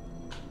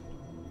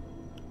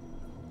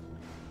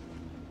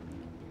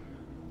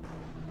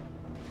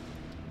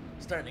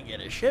 Starting to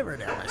get a shiver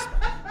down my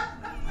spine.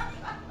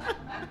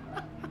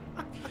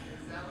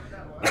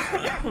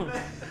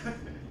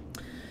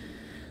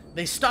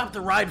 They stop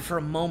the ride for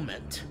a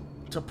moment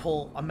to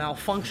pull a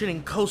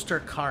malfunctioning coaster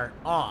cart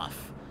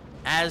off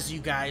as you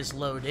guys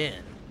load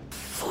in.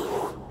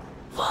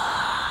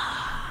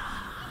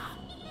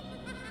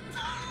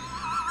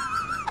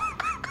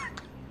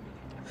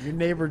 Your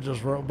neighbor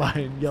just rode by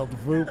and yelled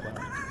 "Fupa."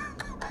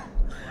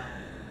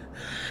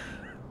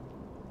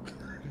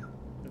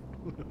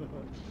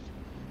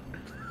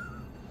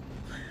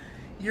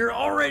 You're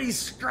already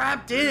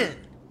strapped in.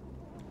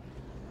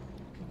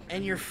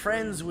 And your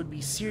friends would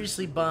be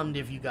seriously bummed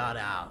if you got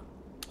out.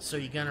 So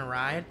you gonna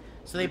ride?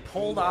 So they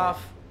pulled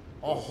off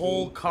a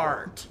whole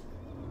cart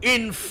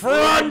in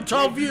front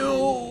of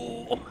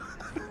you.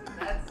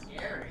 That's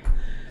scary.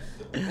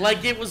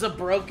 Like it was a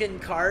broken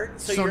cart.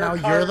 So your now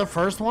cart, you're the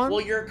first one? Well,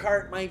 your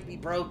cart might be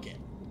broken.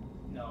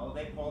 No,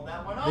 they pulled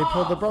that one off. They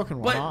pulled the broken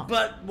one off.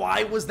 But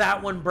why was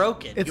that one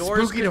broken? It's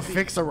Yours spooky to could be-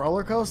 fix a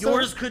roller coaster?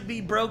 Yours could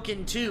be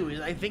broken too,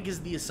 I think is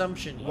the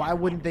assumption here. Why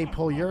wouldn't they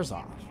pull yours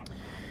off?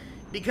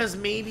 Because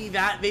maybe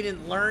that they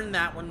didn't learn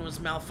that one was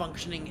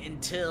malfunctioning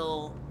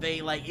until they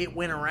it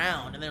went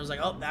around and it was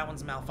like, oh, that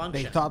one's malfunctioning.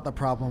 They thought the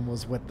problem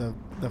was with the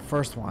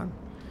first one,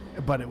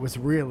 but it was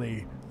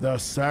really the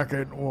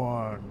second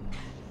one.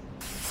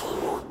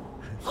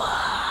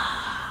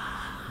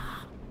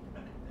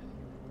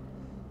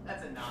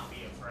 That's a not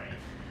be afraid.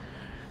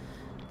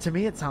 To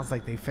me, it sounds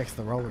like they fixed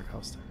the roller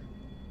coaster.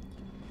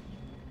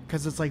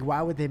 Because it's like,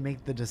 why would they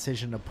make the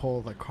decision to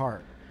pull the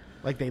cart?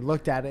 Like, they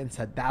looked at it and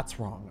said, that's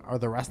wrong. Or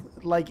the rest...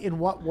 Like, in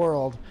what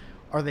world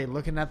are they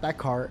looking at that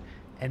cart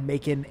and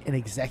making an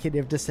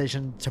executive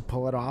decision to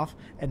pull it off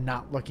and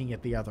not looking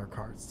at the other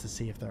carts to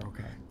see if they're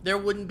okay? There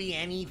wouldn't be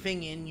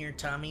anything in your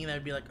tummy that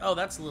would be like, oh,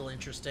 that's a little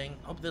interesting.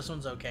 Hope this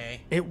one's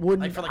okay. It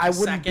wouldn't... Like, for like I a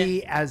wouldn't second.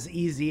 be as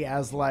easy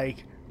as,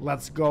 like,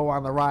 let's go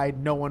on the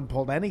ride. No one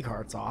pulled any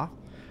carts off.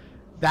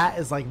 That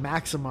is, like,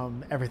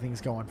 maximum everything's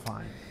going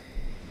fine.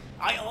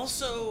 I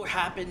also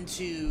happen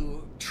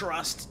to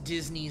trust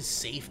Disney's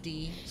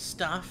safety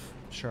stuff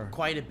Sure.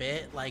 quite a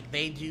bit. Like,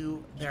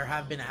 there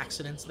have been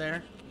accidents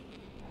there.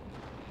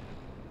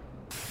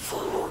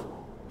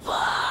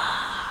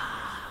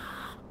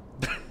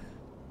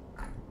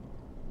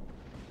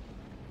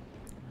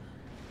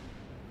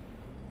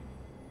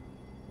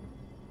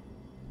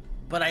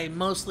 But I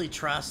mostly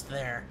trust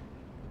their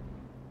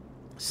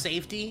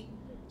safety.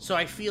 So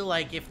I feel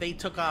like if they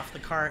took off the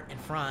cart in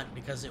front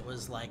because it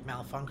was like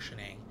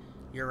malfunctioning,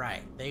 you're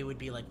right. They would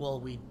be like,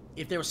 well,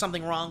 if there was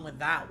something wrong with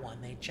that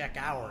one, they'd check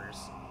ours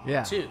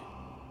Yeah. too.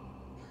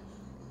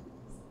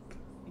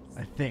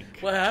 I think.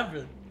 What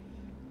happened?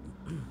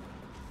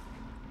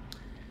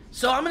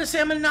 So I'm going to say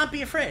I'm going to not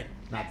be afraid.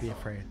 Not be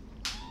afraid.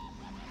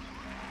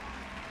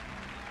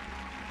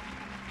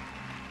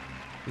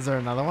 Is there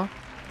another one?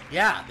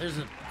 Yeah, there's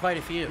quite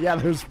a few. Yeah,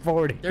 there's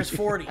 40. There's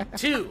 40.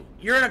 2,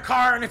 you're in a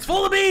car and it's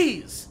full of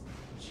bees.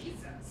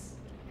 Jesus.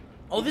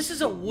 Oh, this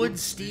is a would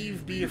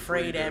Steve be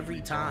afraid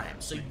every time.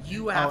 So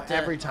you have to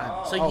every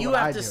time. So Oh, you what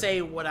have I to do.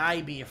 say would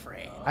I be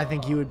afraid? I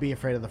think you would be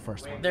afraid of the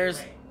first one.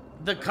 There's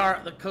the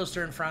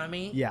coaster in front of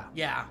me. Yeah.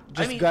 Yeah.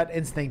 Just gut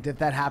instinct. If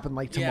that happened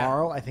like Yeah.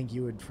 tomorrow, I think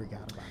you would freak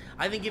out about it.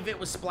 I think if it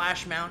was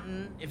Splash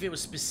Mountain, if it was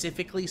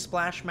specifically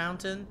Splash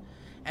Mountain,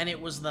 and it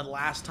was the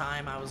last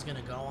time I was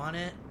gonna go on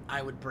it,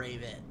 I would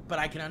brave it. But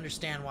I can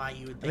understand why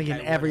you would I think think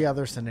in every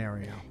other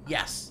scenario.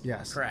 Yes.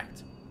 Yes.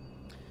 Correct.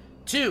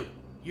 2,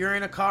 you're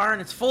in a car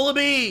and it's full of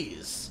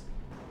bees.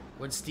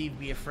 Would Steve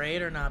be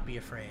afraid or not be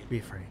afraid? Be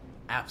afraid.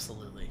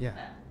 Absolutely. Yeah.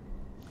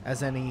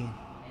 As any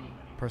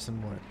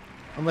person would.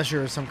 Unless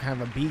you're some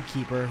kind of a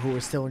beekeeper who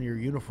is still in your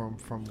uniform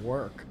from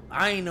work.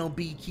 I ain't no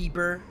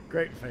beekeeper.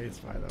 Great face,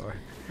 by the way.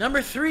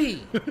 Number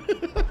 3.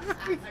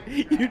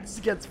 You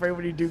just get sprayed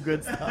when you do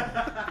good stuff.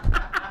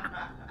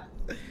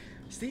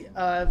 Steve,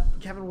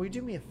 Kevin, will you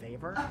do me a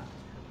favor?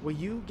 Will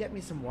you get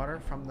me some water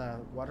from the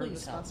water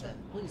Please help dispenser?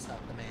 it. Please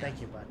help the man. Thank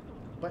you, bud.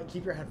 But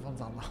keep your headphones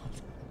on loud.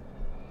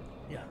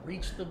 Yeah,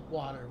 reach the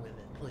water with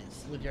it,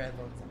 please, with your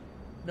headphones on.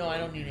 No, I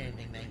don't need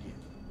anything, thank you.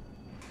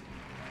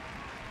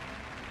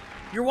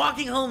 You're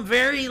walking home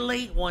very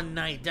late one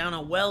night down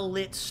a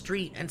well-lit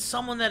street, and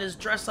someone that is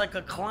dressed like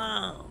a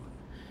clown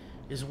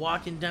is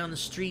walking down the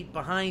street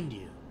behind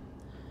you.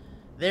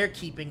 They're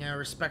keeping a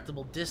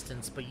respectable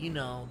distance, but you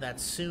know that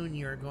soon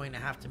you're going to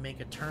have to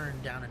make a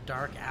turn down a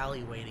dark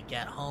alleyway to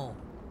get home.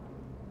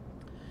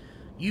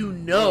 You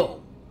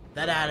know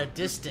that at the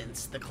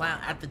distance the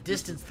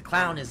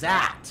clown is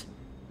at,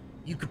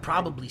 you could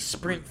probably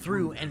sprint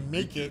through and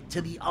make it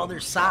to the other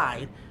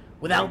side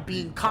without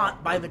being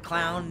caught by the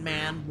clown,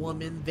 man,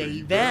 woman,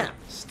 they, them.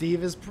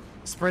 Steve is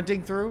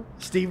sprinting through.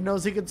 Steve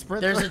knows he can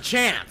sprint There's through. a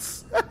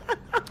chance.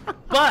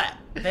 But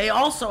they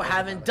also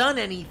haven't done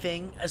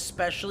anything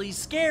especially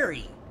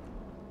scary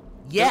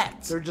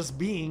yet. They're just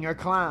being a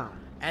clown.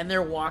 And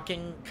they're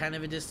walking kind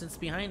of a distance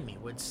behind me.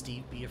 Would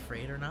Steve be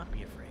afraid or not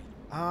be afraid?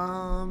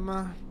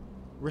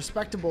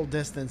 Respectable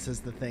distance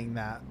is the thing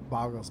that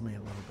boggles me a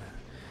little bit.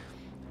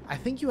 I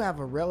think you have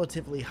a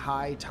relatively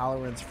high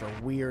tolerance for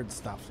weird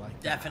stuff like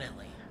that.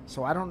 Definitely.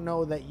 So I don't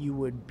know that you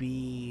would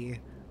be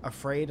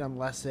afraid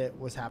unless it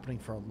was happening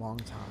for a long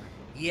time.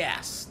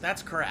 Yes,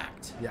 that's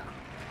correct. Yeah.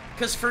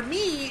 Because for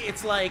me,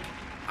 it's like,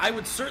 I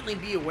would certainly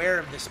be aware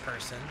of this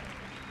person.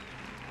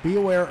 Be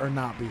aware or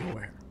not be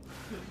aware.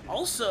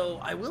 Also,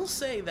 I will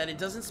say that it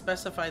doesn't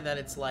specify that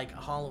it's like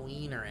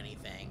Halloween or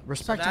anything. So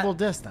Respectable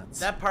distance.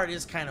 That part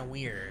is kind of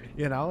weird.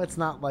 You know, it's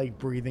not like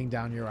breathing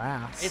down your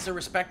ass. It's a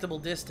respectable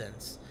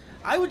distance.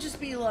 I would just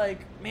be like,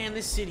 man,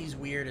 this city's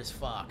weird as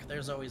fuck.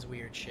 There's always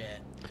weird shit.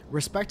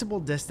 Respectable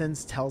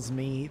distance tells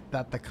me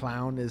that the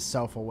clown is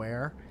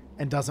self-aware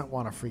and doesn't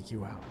want to freak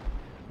you out,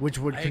 which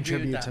would I agree with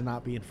contribute that. to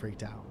not being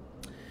freaked out.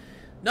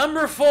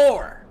 Number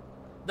 4.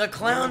 The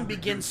clown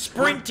begins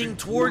sprinting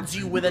towards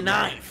you with a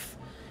knife.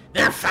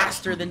 They're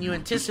faster than you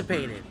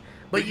anticipated,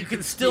 but you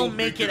can still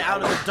make it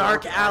out of the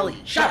dark alley.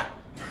 Shut up!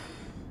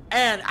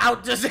 And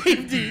out to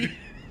safety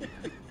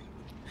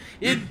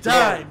in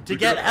time to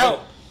get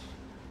help.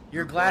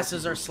 Your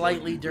glasses are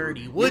slightly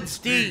dirty. Would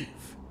Steve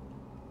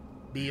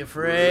be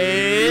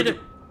afraid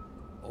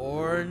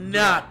or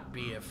not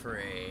be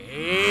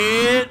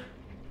afraid?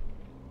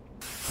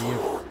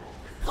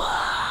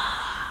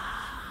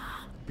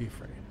 Be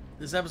afraid.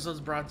 This episode is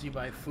brought to you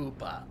by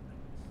Fupa.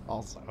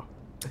 Also.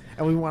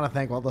 And we want to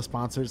thank all the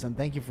sponsors and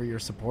thank you for your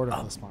support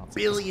of the sponsors.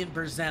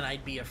 $1,000,000,000%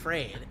 I'd be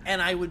afraid,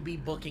 and I would be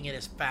booking it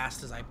as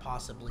fast as I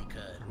possibly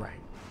could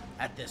Right.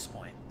 at this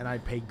point. And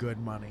I'd pay good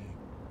money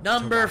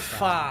Number watch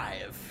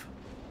that. 5.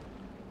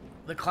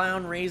 The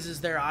clown raises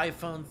their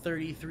iPhone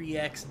 33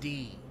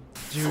 XD.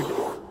 Dude,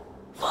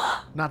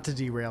 not to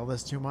derail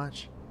this too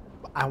much,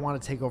 but I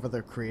want to take over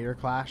the Creator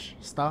Clash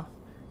stuff,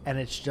 and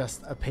it's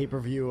just a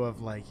pay-per-view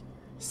of like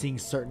seeing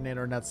certain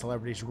internet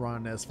celebrities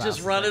run as fast.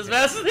 Just run as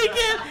fast as they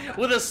can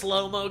with a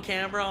slow-mo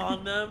camera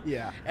on them.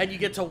 Yeah. And you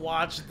get to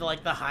watch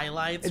like the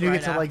highlights. And you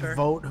right get to like after.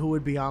 vote who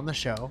would be on the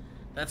show,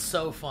 That's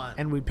so fun.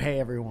 and we pay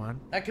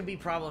everyone. That could be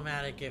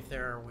problematic if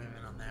there are women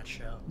on that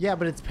show. Yeah,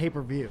 but it's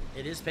pay-per-view,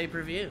 It is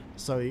pay-per-view.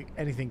 so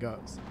anything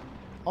goes.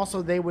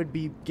 Also, they would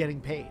be getting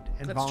paid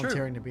and That's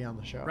volunteering to be on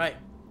the show. Right.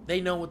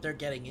 They know what they're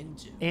getting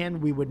into.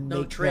 And we would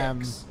No make them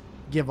tricks.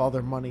 give all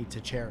their money to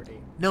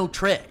charity. No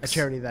tricks. A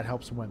charity that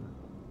helps women.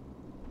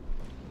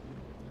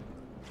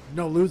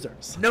 No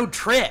losers. No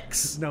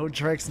tricks. No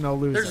tricks, no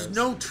losers. There's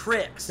no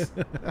tricks.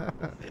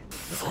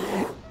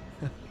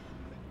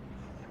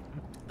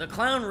 The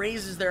clown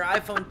raises their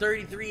iPhone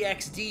 33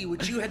 XD,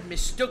 which you had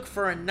mistook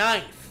for a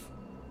knife,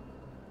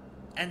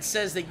 and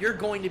says that you're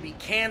going to be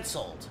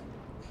canceled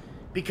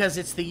because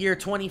it's the year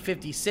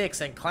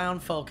 2056 and clown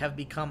folk have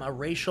become a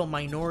racial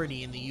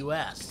minority in the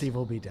U.S. Steve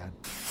will be dead.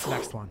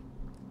 Next one.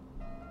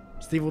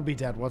 Steve will be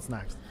dead. What's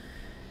next?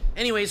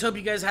 Anyways, hope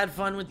you guys had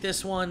fun with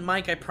this one.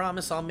 Mike, I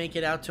promise I'll make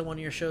it out to one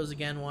of your shows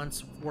again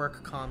once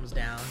work calms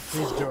down.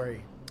 Please,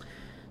 Dory.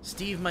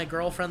 Steve, my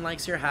girlfriend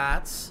likes your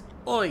hats.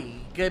 Oi,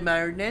 good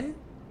morning.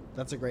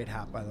 That's a great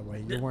hat, by the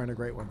way. You're wearing a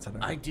great one today.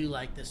 I do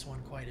like this one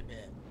quite a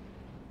bit.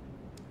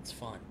 It's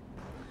fun.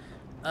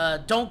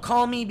 Don't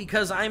call me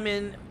because I'm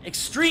in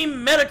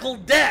extreme medical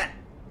debt.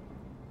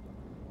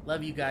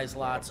 Love you guys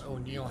lots.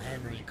 O'Neil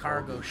Henry,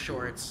 cargo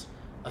shorts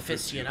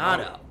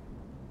aficionado.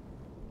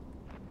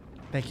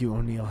 Thank you,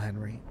 O'Neil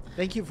Henry.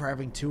 Thank you for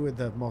having two of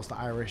the most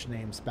Irish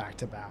names back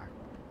to back.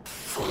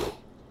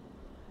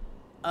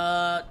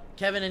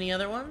 Kevin, any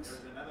other ones?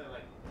 There's another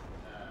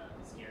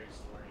scary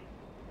story.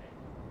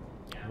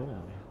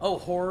 Oh,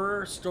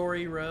 Horror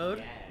Story Road.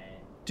 Yeah.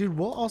 Dude,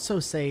 we'll also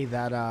say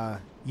that,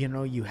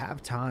 you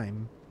have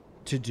time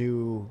to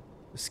do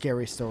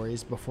scary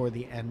stories before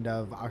the end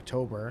of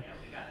October.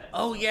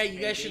 Oh yeah, you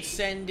guys should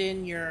send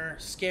in your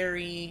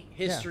scary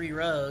history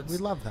roads. We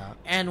love that.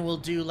 And we'll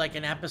do like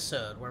an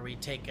episode where we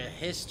take a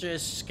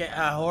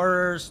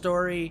horror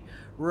story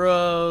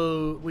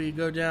road. We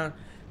go down.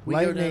 We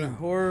go down a Lightning.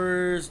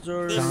 horror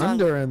story.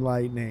 Thunder and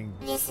lightning.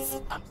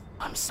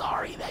 I'm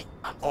sorry that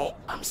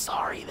I'm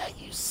sorry that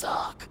you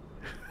suck.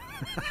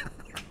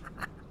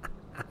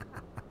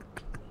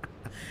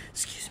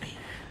 Excuse me.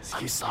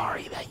 I'm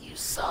sorry that you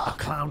suck. A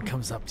clown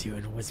comes up to you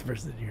and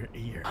whispers in your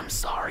ear. I'm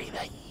sorry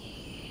that you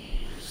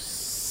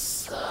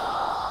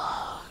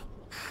suck.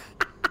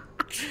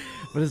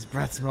 But his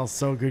breath smells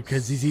so good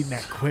because he's eating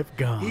that Quip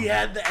gum. He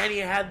had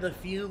the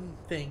fume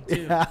thing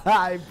too.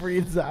 Yeah, he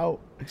breathes out.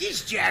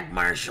 This Jag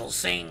Marshall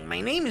saying, "My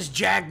name is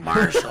Jag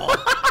Marshall."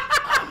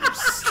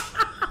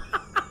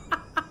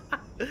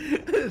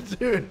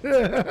 Dude.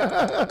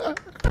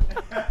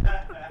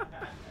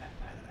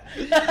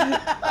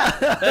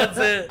 That's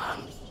it.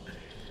 I'm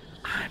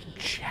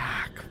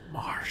Jack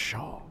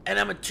Marshall. And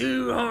I'm a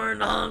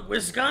two-horn honk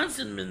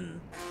Wisconsin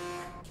man.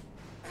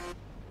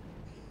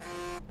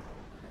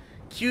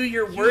 Cue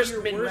your worst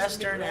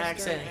Midwestern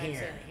accent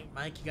here.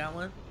 Mike, you got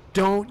one?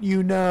 Don't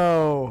you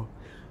know?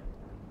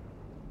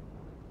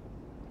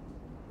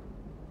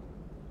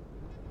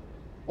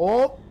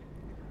 Oh.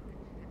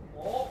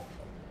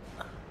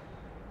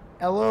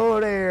 Hello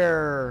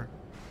there.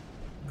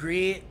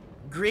 Great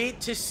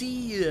to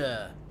see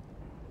ya.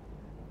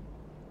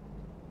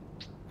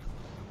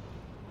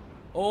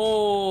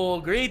 Oh,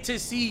 great to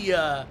see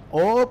ya.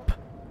 Up.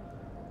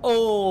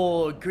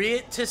 Oh,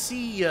 great to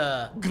see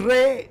ya.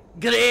 Great.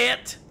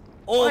 Great.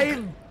 Oh,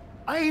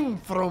 I'm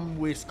from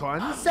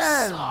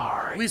Wisconsin.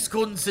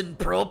 Wisconsin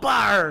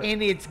proper.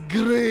 And it's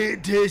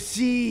great to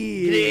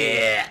see you.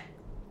 Great.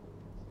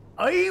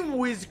 I'm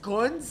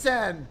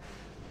Wisconsin.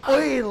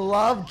 I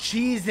love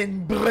cheese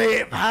and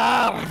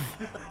Braveheart.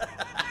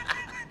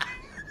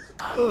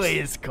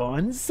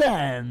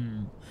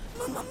 Wisconsin.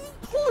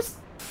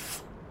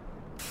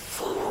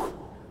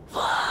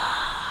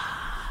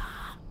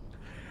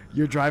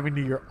 You're driving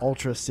to your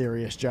ultra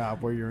serious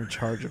job where you're in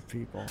charge of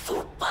people.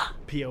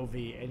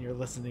 POV, and you're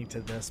listening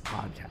to this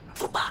podcast.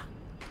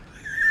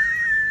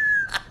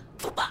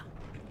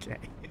 Okay.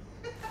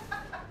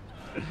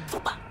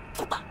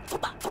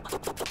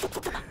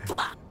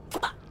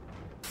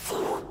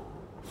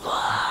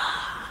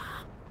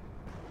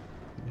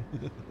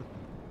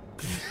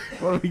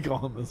 What are we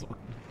calling this one?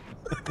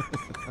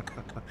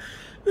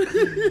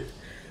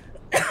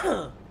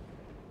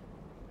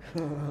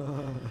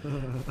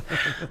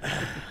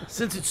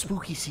 Since it's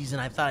spooky season,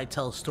 I thought I'd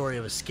tell a story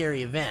of a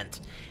scary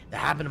event that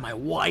happened to my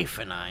wife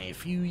and I a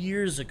few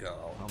years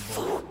ago.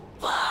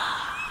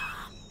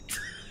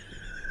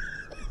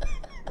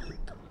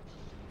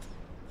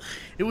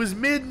 It was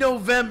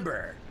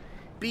mid-November,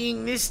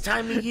 being this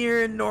time of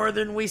year in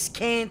northern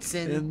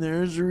Wisconsin. And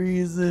there's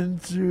reason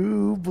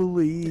to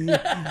believe.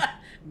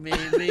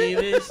 Maybe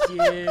this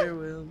year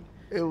will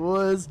It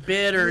was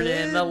bitter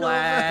than the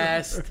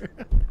last.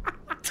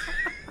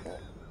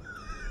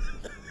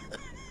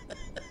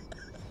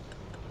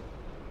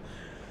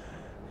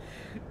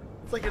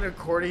 It's like an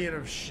accordion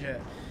of shit.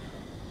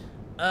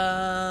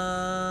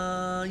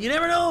 You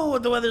never know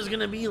what the weather's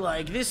gonna be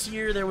like. This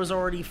year there was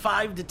already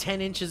 5 to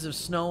 10 inches of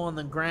snow on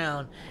the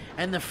ground,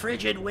 and the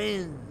frigid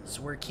winds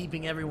were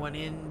keeping everyone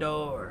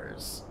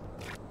indoors.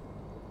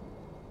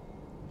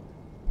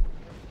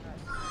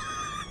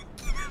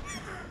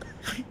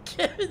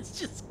 Kevin's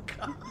just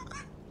gone.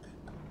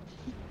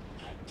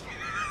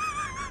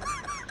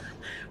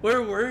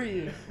 Where were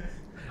you?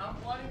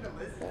 I'm wanting to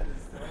listen to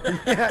this story.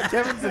 Yeah,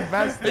 Kevin's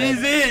invested.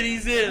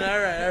 He's in. All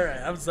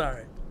right. I'm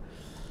sorry.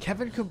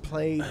 Kevin could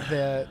play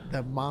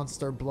the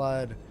monster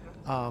blood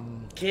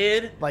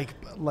Kid? like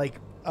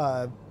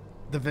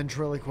the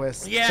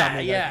ventriloquist Yeah,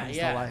 dummy yeah, that comes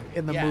yeah. to life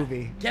in the Yeah.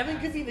 movie. Kevin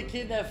could be the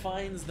kid that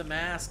finds the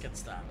mask and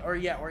stuff. Or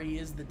he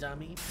is the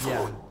dummy.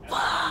 Yeah.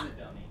 I'm the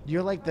dummy.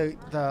 You're like the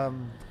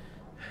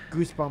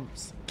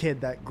Goosebumps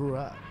kid that grew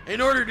up. In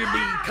order to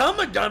become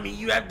a dummy,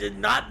 you have to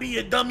not be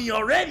a dummy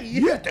already.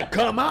 You have to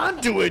come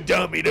onto a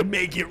dummy to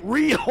make it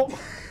real.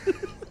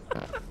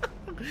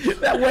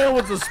 That whale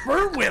was a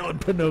sperm whale in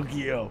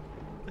Pinocchio.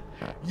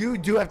 You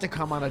do have to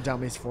come on a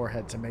dummy's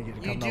forehead to make it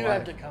come You to do life.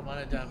 have to come on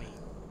a dummy.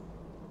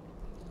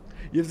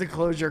 You have to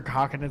close your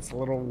cock in its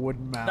little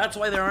wooden mouth. That's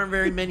why there aren't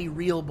very many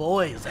real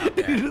boys out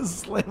You there. just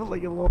slam it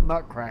like a little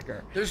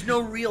nutcracker. There's no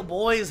real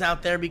boys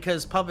out there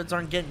because puppets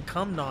aren't getting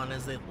cummed on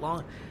as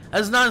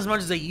not as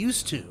much as they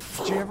used to.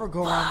 Did you ever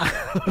go around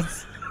the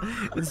house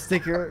and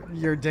stick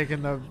your dick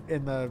in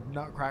the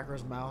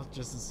nutcracker's mouth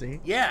just to see?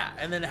 Yeah,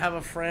 and then have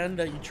a friend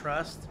that you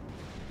trust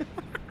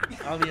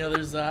on the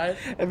other side.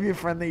 Have you a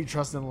friend that you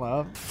trust and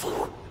love?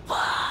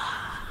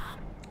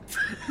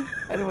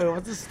 Anyway,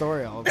 what's the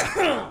story all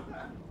about?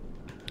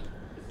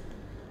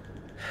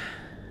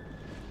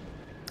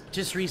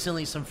 Just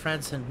recently, some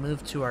friends had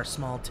moved to our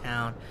small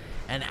town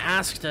and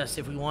asked us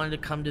if we wanted to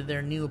come to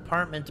their new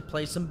apartment to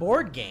play some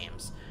board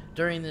games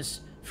during this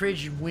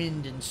frigid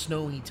wind and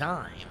snowy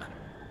time.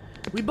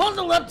 We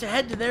bundled up to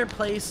head to their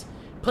place,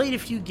 played a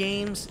few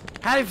games,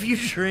 had a few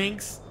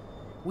drinks.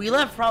 We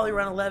left probably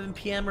around 11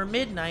 p.m. or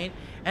midnight,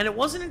 and it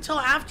wasn't until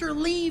after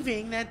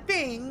leaving that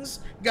things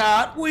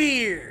got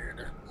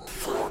weird.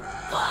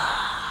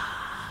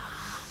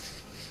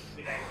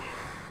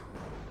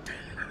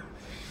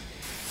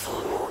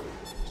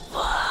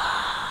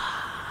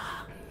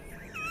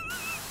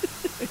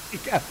 You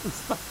gotta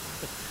stop.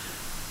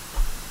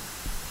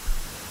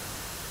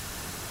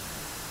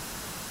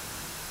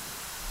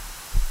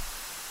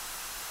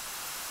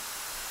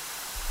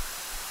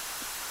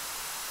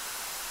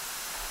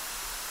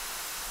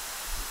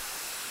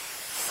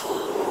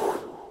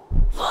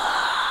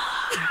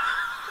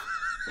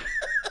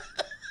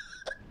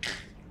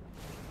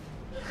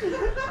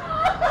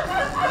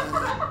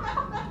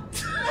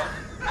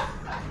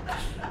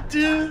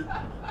 Dude.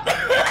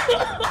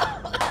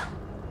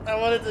 I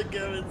wanted to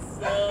give it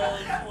so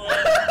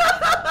much.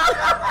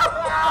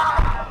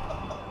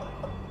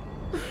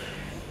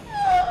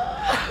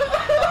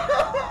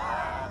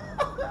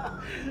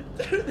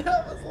 Dude,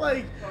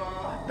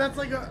 that's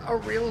like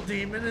a real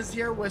demon is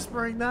here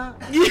whispering that.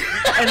 Yeah.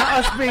 And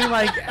us being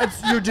like,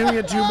 you're doing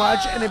it too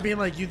much, and it being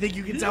like, you think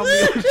you can tell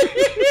me?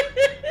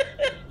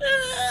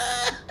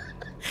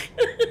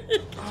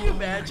 Could you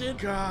imagine?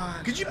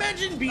 God. Could you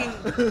imagine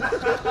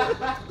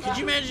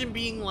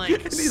being like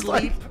And he's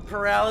sleep like-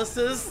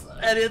 paralysis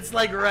and it's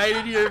like right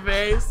in your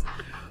face?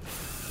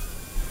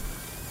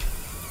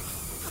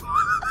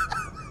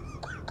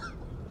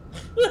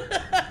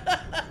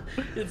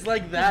 It's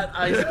like that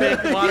ice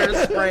pick water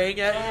spraying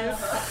at you.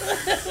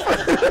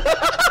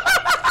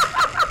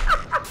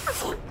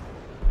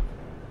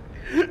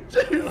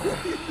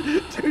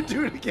 Dude,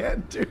 do it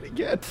again. Do it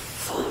again.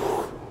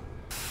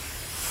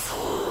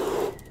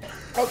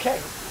 Okay.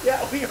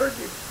 Yeah, we heard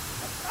you.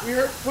 We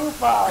heard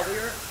poopa. We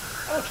heard.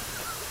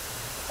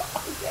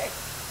 Okay.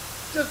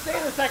 Just say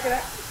the second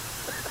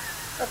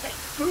half. Okay.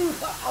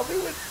 Poopa. I'll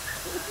do it.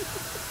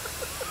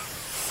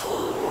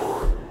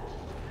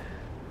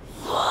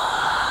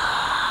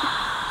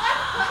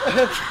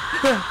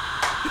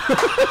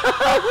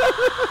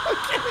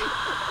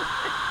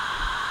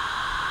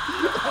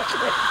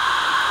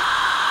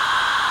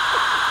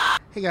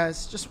 Hey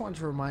guys, just wanted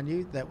to remind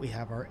you that we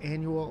have our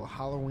annual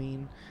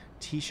Halloween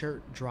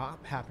t-shirt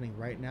drop happening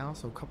right now.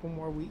 So a couple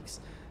more weeks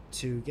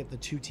to get the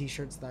 2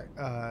 t-shirts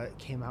that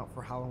came out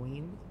for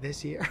Halloween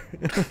this year.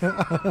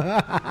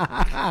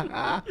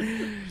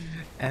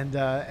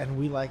 And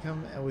we like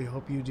them, and we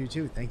hope you do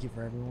too. Thank you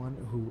for everyone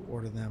who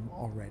ordered them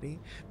already.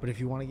 But if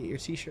you want to get your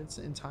t-shirts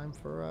in time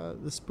for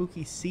the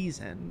spooky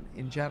season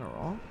in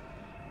general,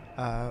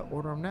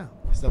 order them now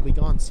because they'll be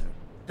gone soon.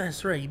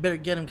 That's right. You better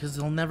get them because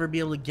they'll never be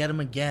able to get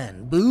them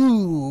again.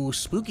 Boo!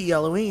 Spooky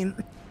Halloween.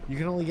 You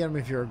can only get them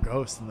if you're a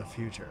ghost in the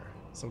future.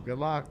 So good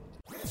luck.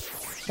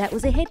 That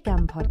was a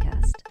HeadGum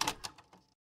podcast.